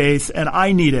our faith, and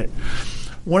I need it.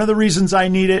 One of the reasons I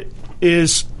need it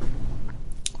is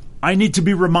I need to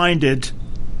be reminded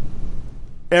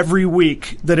every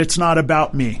week that it's not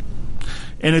about me.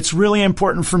 And it's really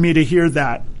important for me to hear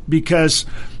that, because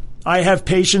I have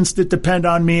patients that depend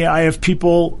on me. I have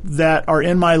people that are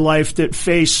in my life that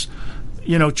face,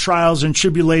 trials and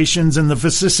tribulations and the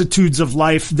vicissitudes of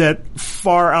life that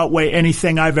far outweigh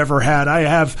anything I've ever had. I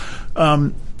have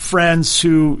friends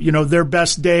who, their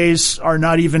best days are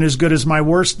not even as good as my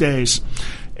worst days.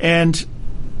 And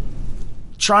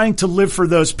trying to live for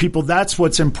those people, that's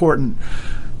what's important.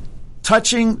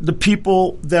 touching the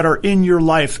people that are in your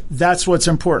life, that's what's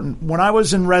important. When I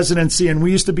was in residency and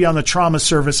we used to be on the trauma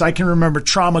service, I can remember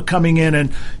trauma coming in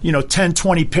and, 10,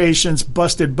 20 patients,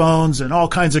 busted bones and all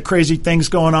kinds of crazy things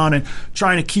going on and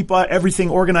trying to keep everything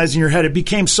organized in your head. It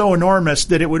became so enormous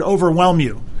that it would overwhelm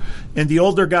you. And the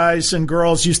older guys and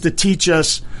girls used to teach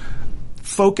us,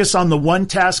 focus on the one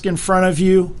task in front of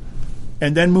you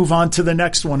and then move on to the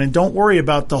next one. And don't worry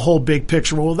about the whole big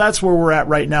picture. Well, that's where we're at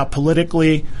right now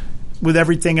politically with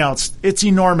everything else. It's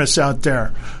enormous out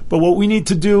there. But what we need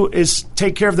to do is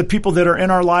take care of the people that are in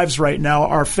our lives right now,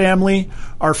 our family,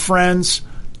 our friends,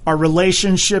 our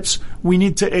relationships. We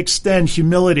need to extend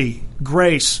humility,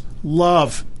 grace,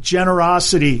 love,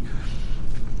 generosity.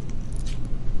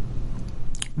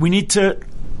 We need to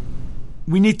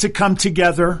come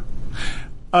together,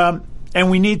 and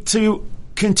we need to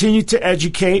continue to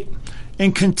educate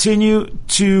and continue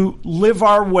to live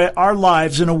our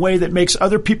lives in a way that makes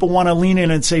other people want to lean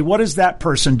in and say, what is that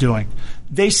person doing?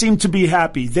 They seem to be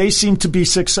happy. They seem to be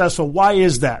successful. Why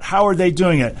is that? How are they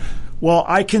doing it? Well,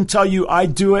 I can tell you I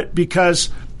do it because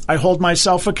I hold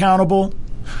myself accountable.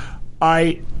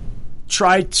 I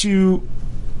try to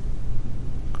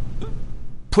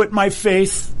put my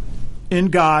faith in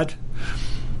God.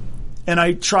 And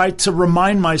I try to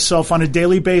remind myself on a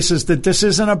daily basis that this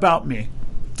isn't about me.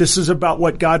 This is about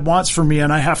what God wants for me,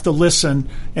 and I have to listen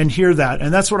and hear that.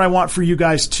 And that's what I want for you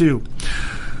guys too.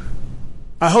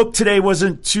 I hope today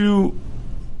wasn't too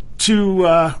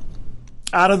out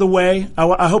of the way.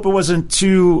 I hope it wasn't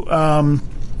too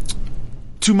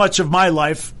much of my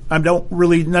life. I don't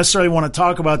really necessarily want to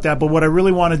talk about that, but what I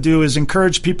really want to do is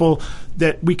encourage people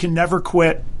that we can never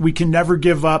quit. We can never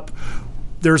give up.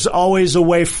 There's always a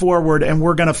way forward, and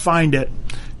we're going to find it.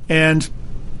 And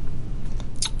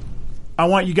I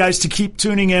want you guys to keep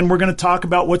tuning in. We're going to talk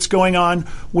about what's going on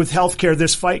with healthcare.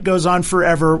 This fight goes on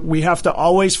forever. We have to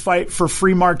always fight for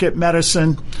free market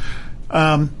medicine.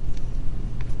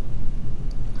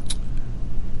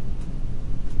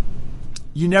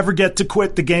 You never get to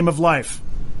quit the game of life.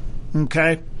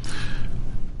 Okay?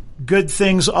 Good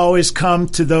things always come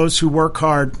to those who work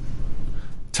hard.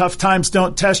 Tough times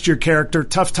don't test your character.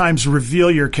 Tough times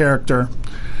reveal your character.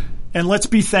 And let's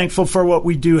be thankful for what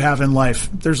we do have in life.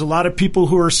 There's a lot of people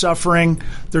who are suffering.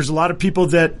 There's a lot of people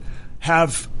that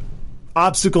have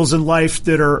obstacles in life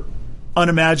that are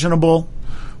unimaginable.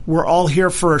 We're all here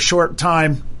for a short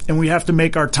time, and we have to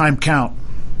make our time count.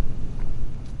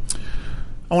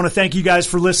 I want to thank you guys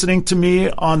for listening to me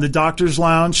on the Doctor's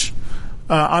Lounge.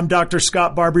 I'm Dr.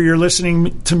 Scott Barbour. You're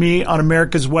listening to me on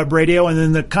America's Web Radio. And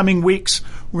in the coming weeks,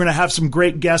 we're going to have some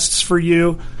great guests for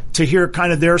you to hear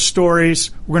kind of their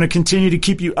stories. We're going to continue to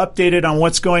keep you updated on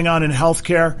what's going on in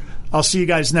healthcare. I'll see you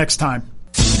guys next time.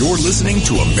 You're listening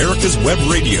to America's Web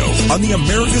Radio on the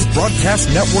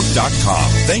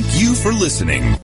AmericasBroadcastNetwork.com. Thank you for listening.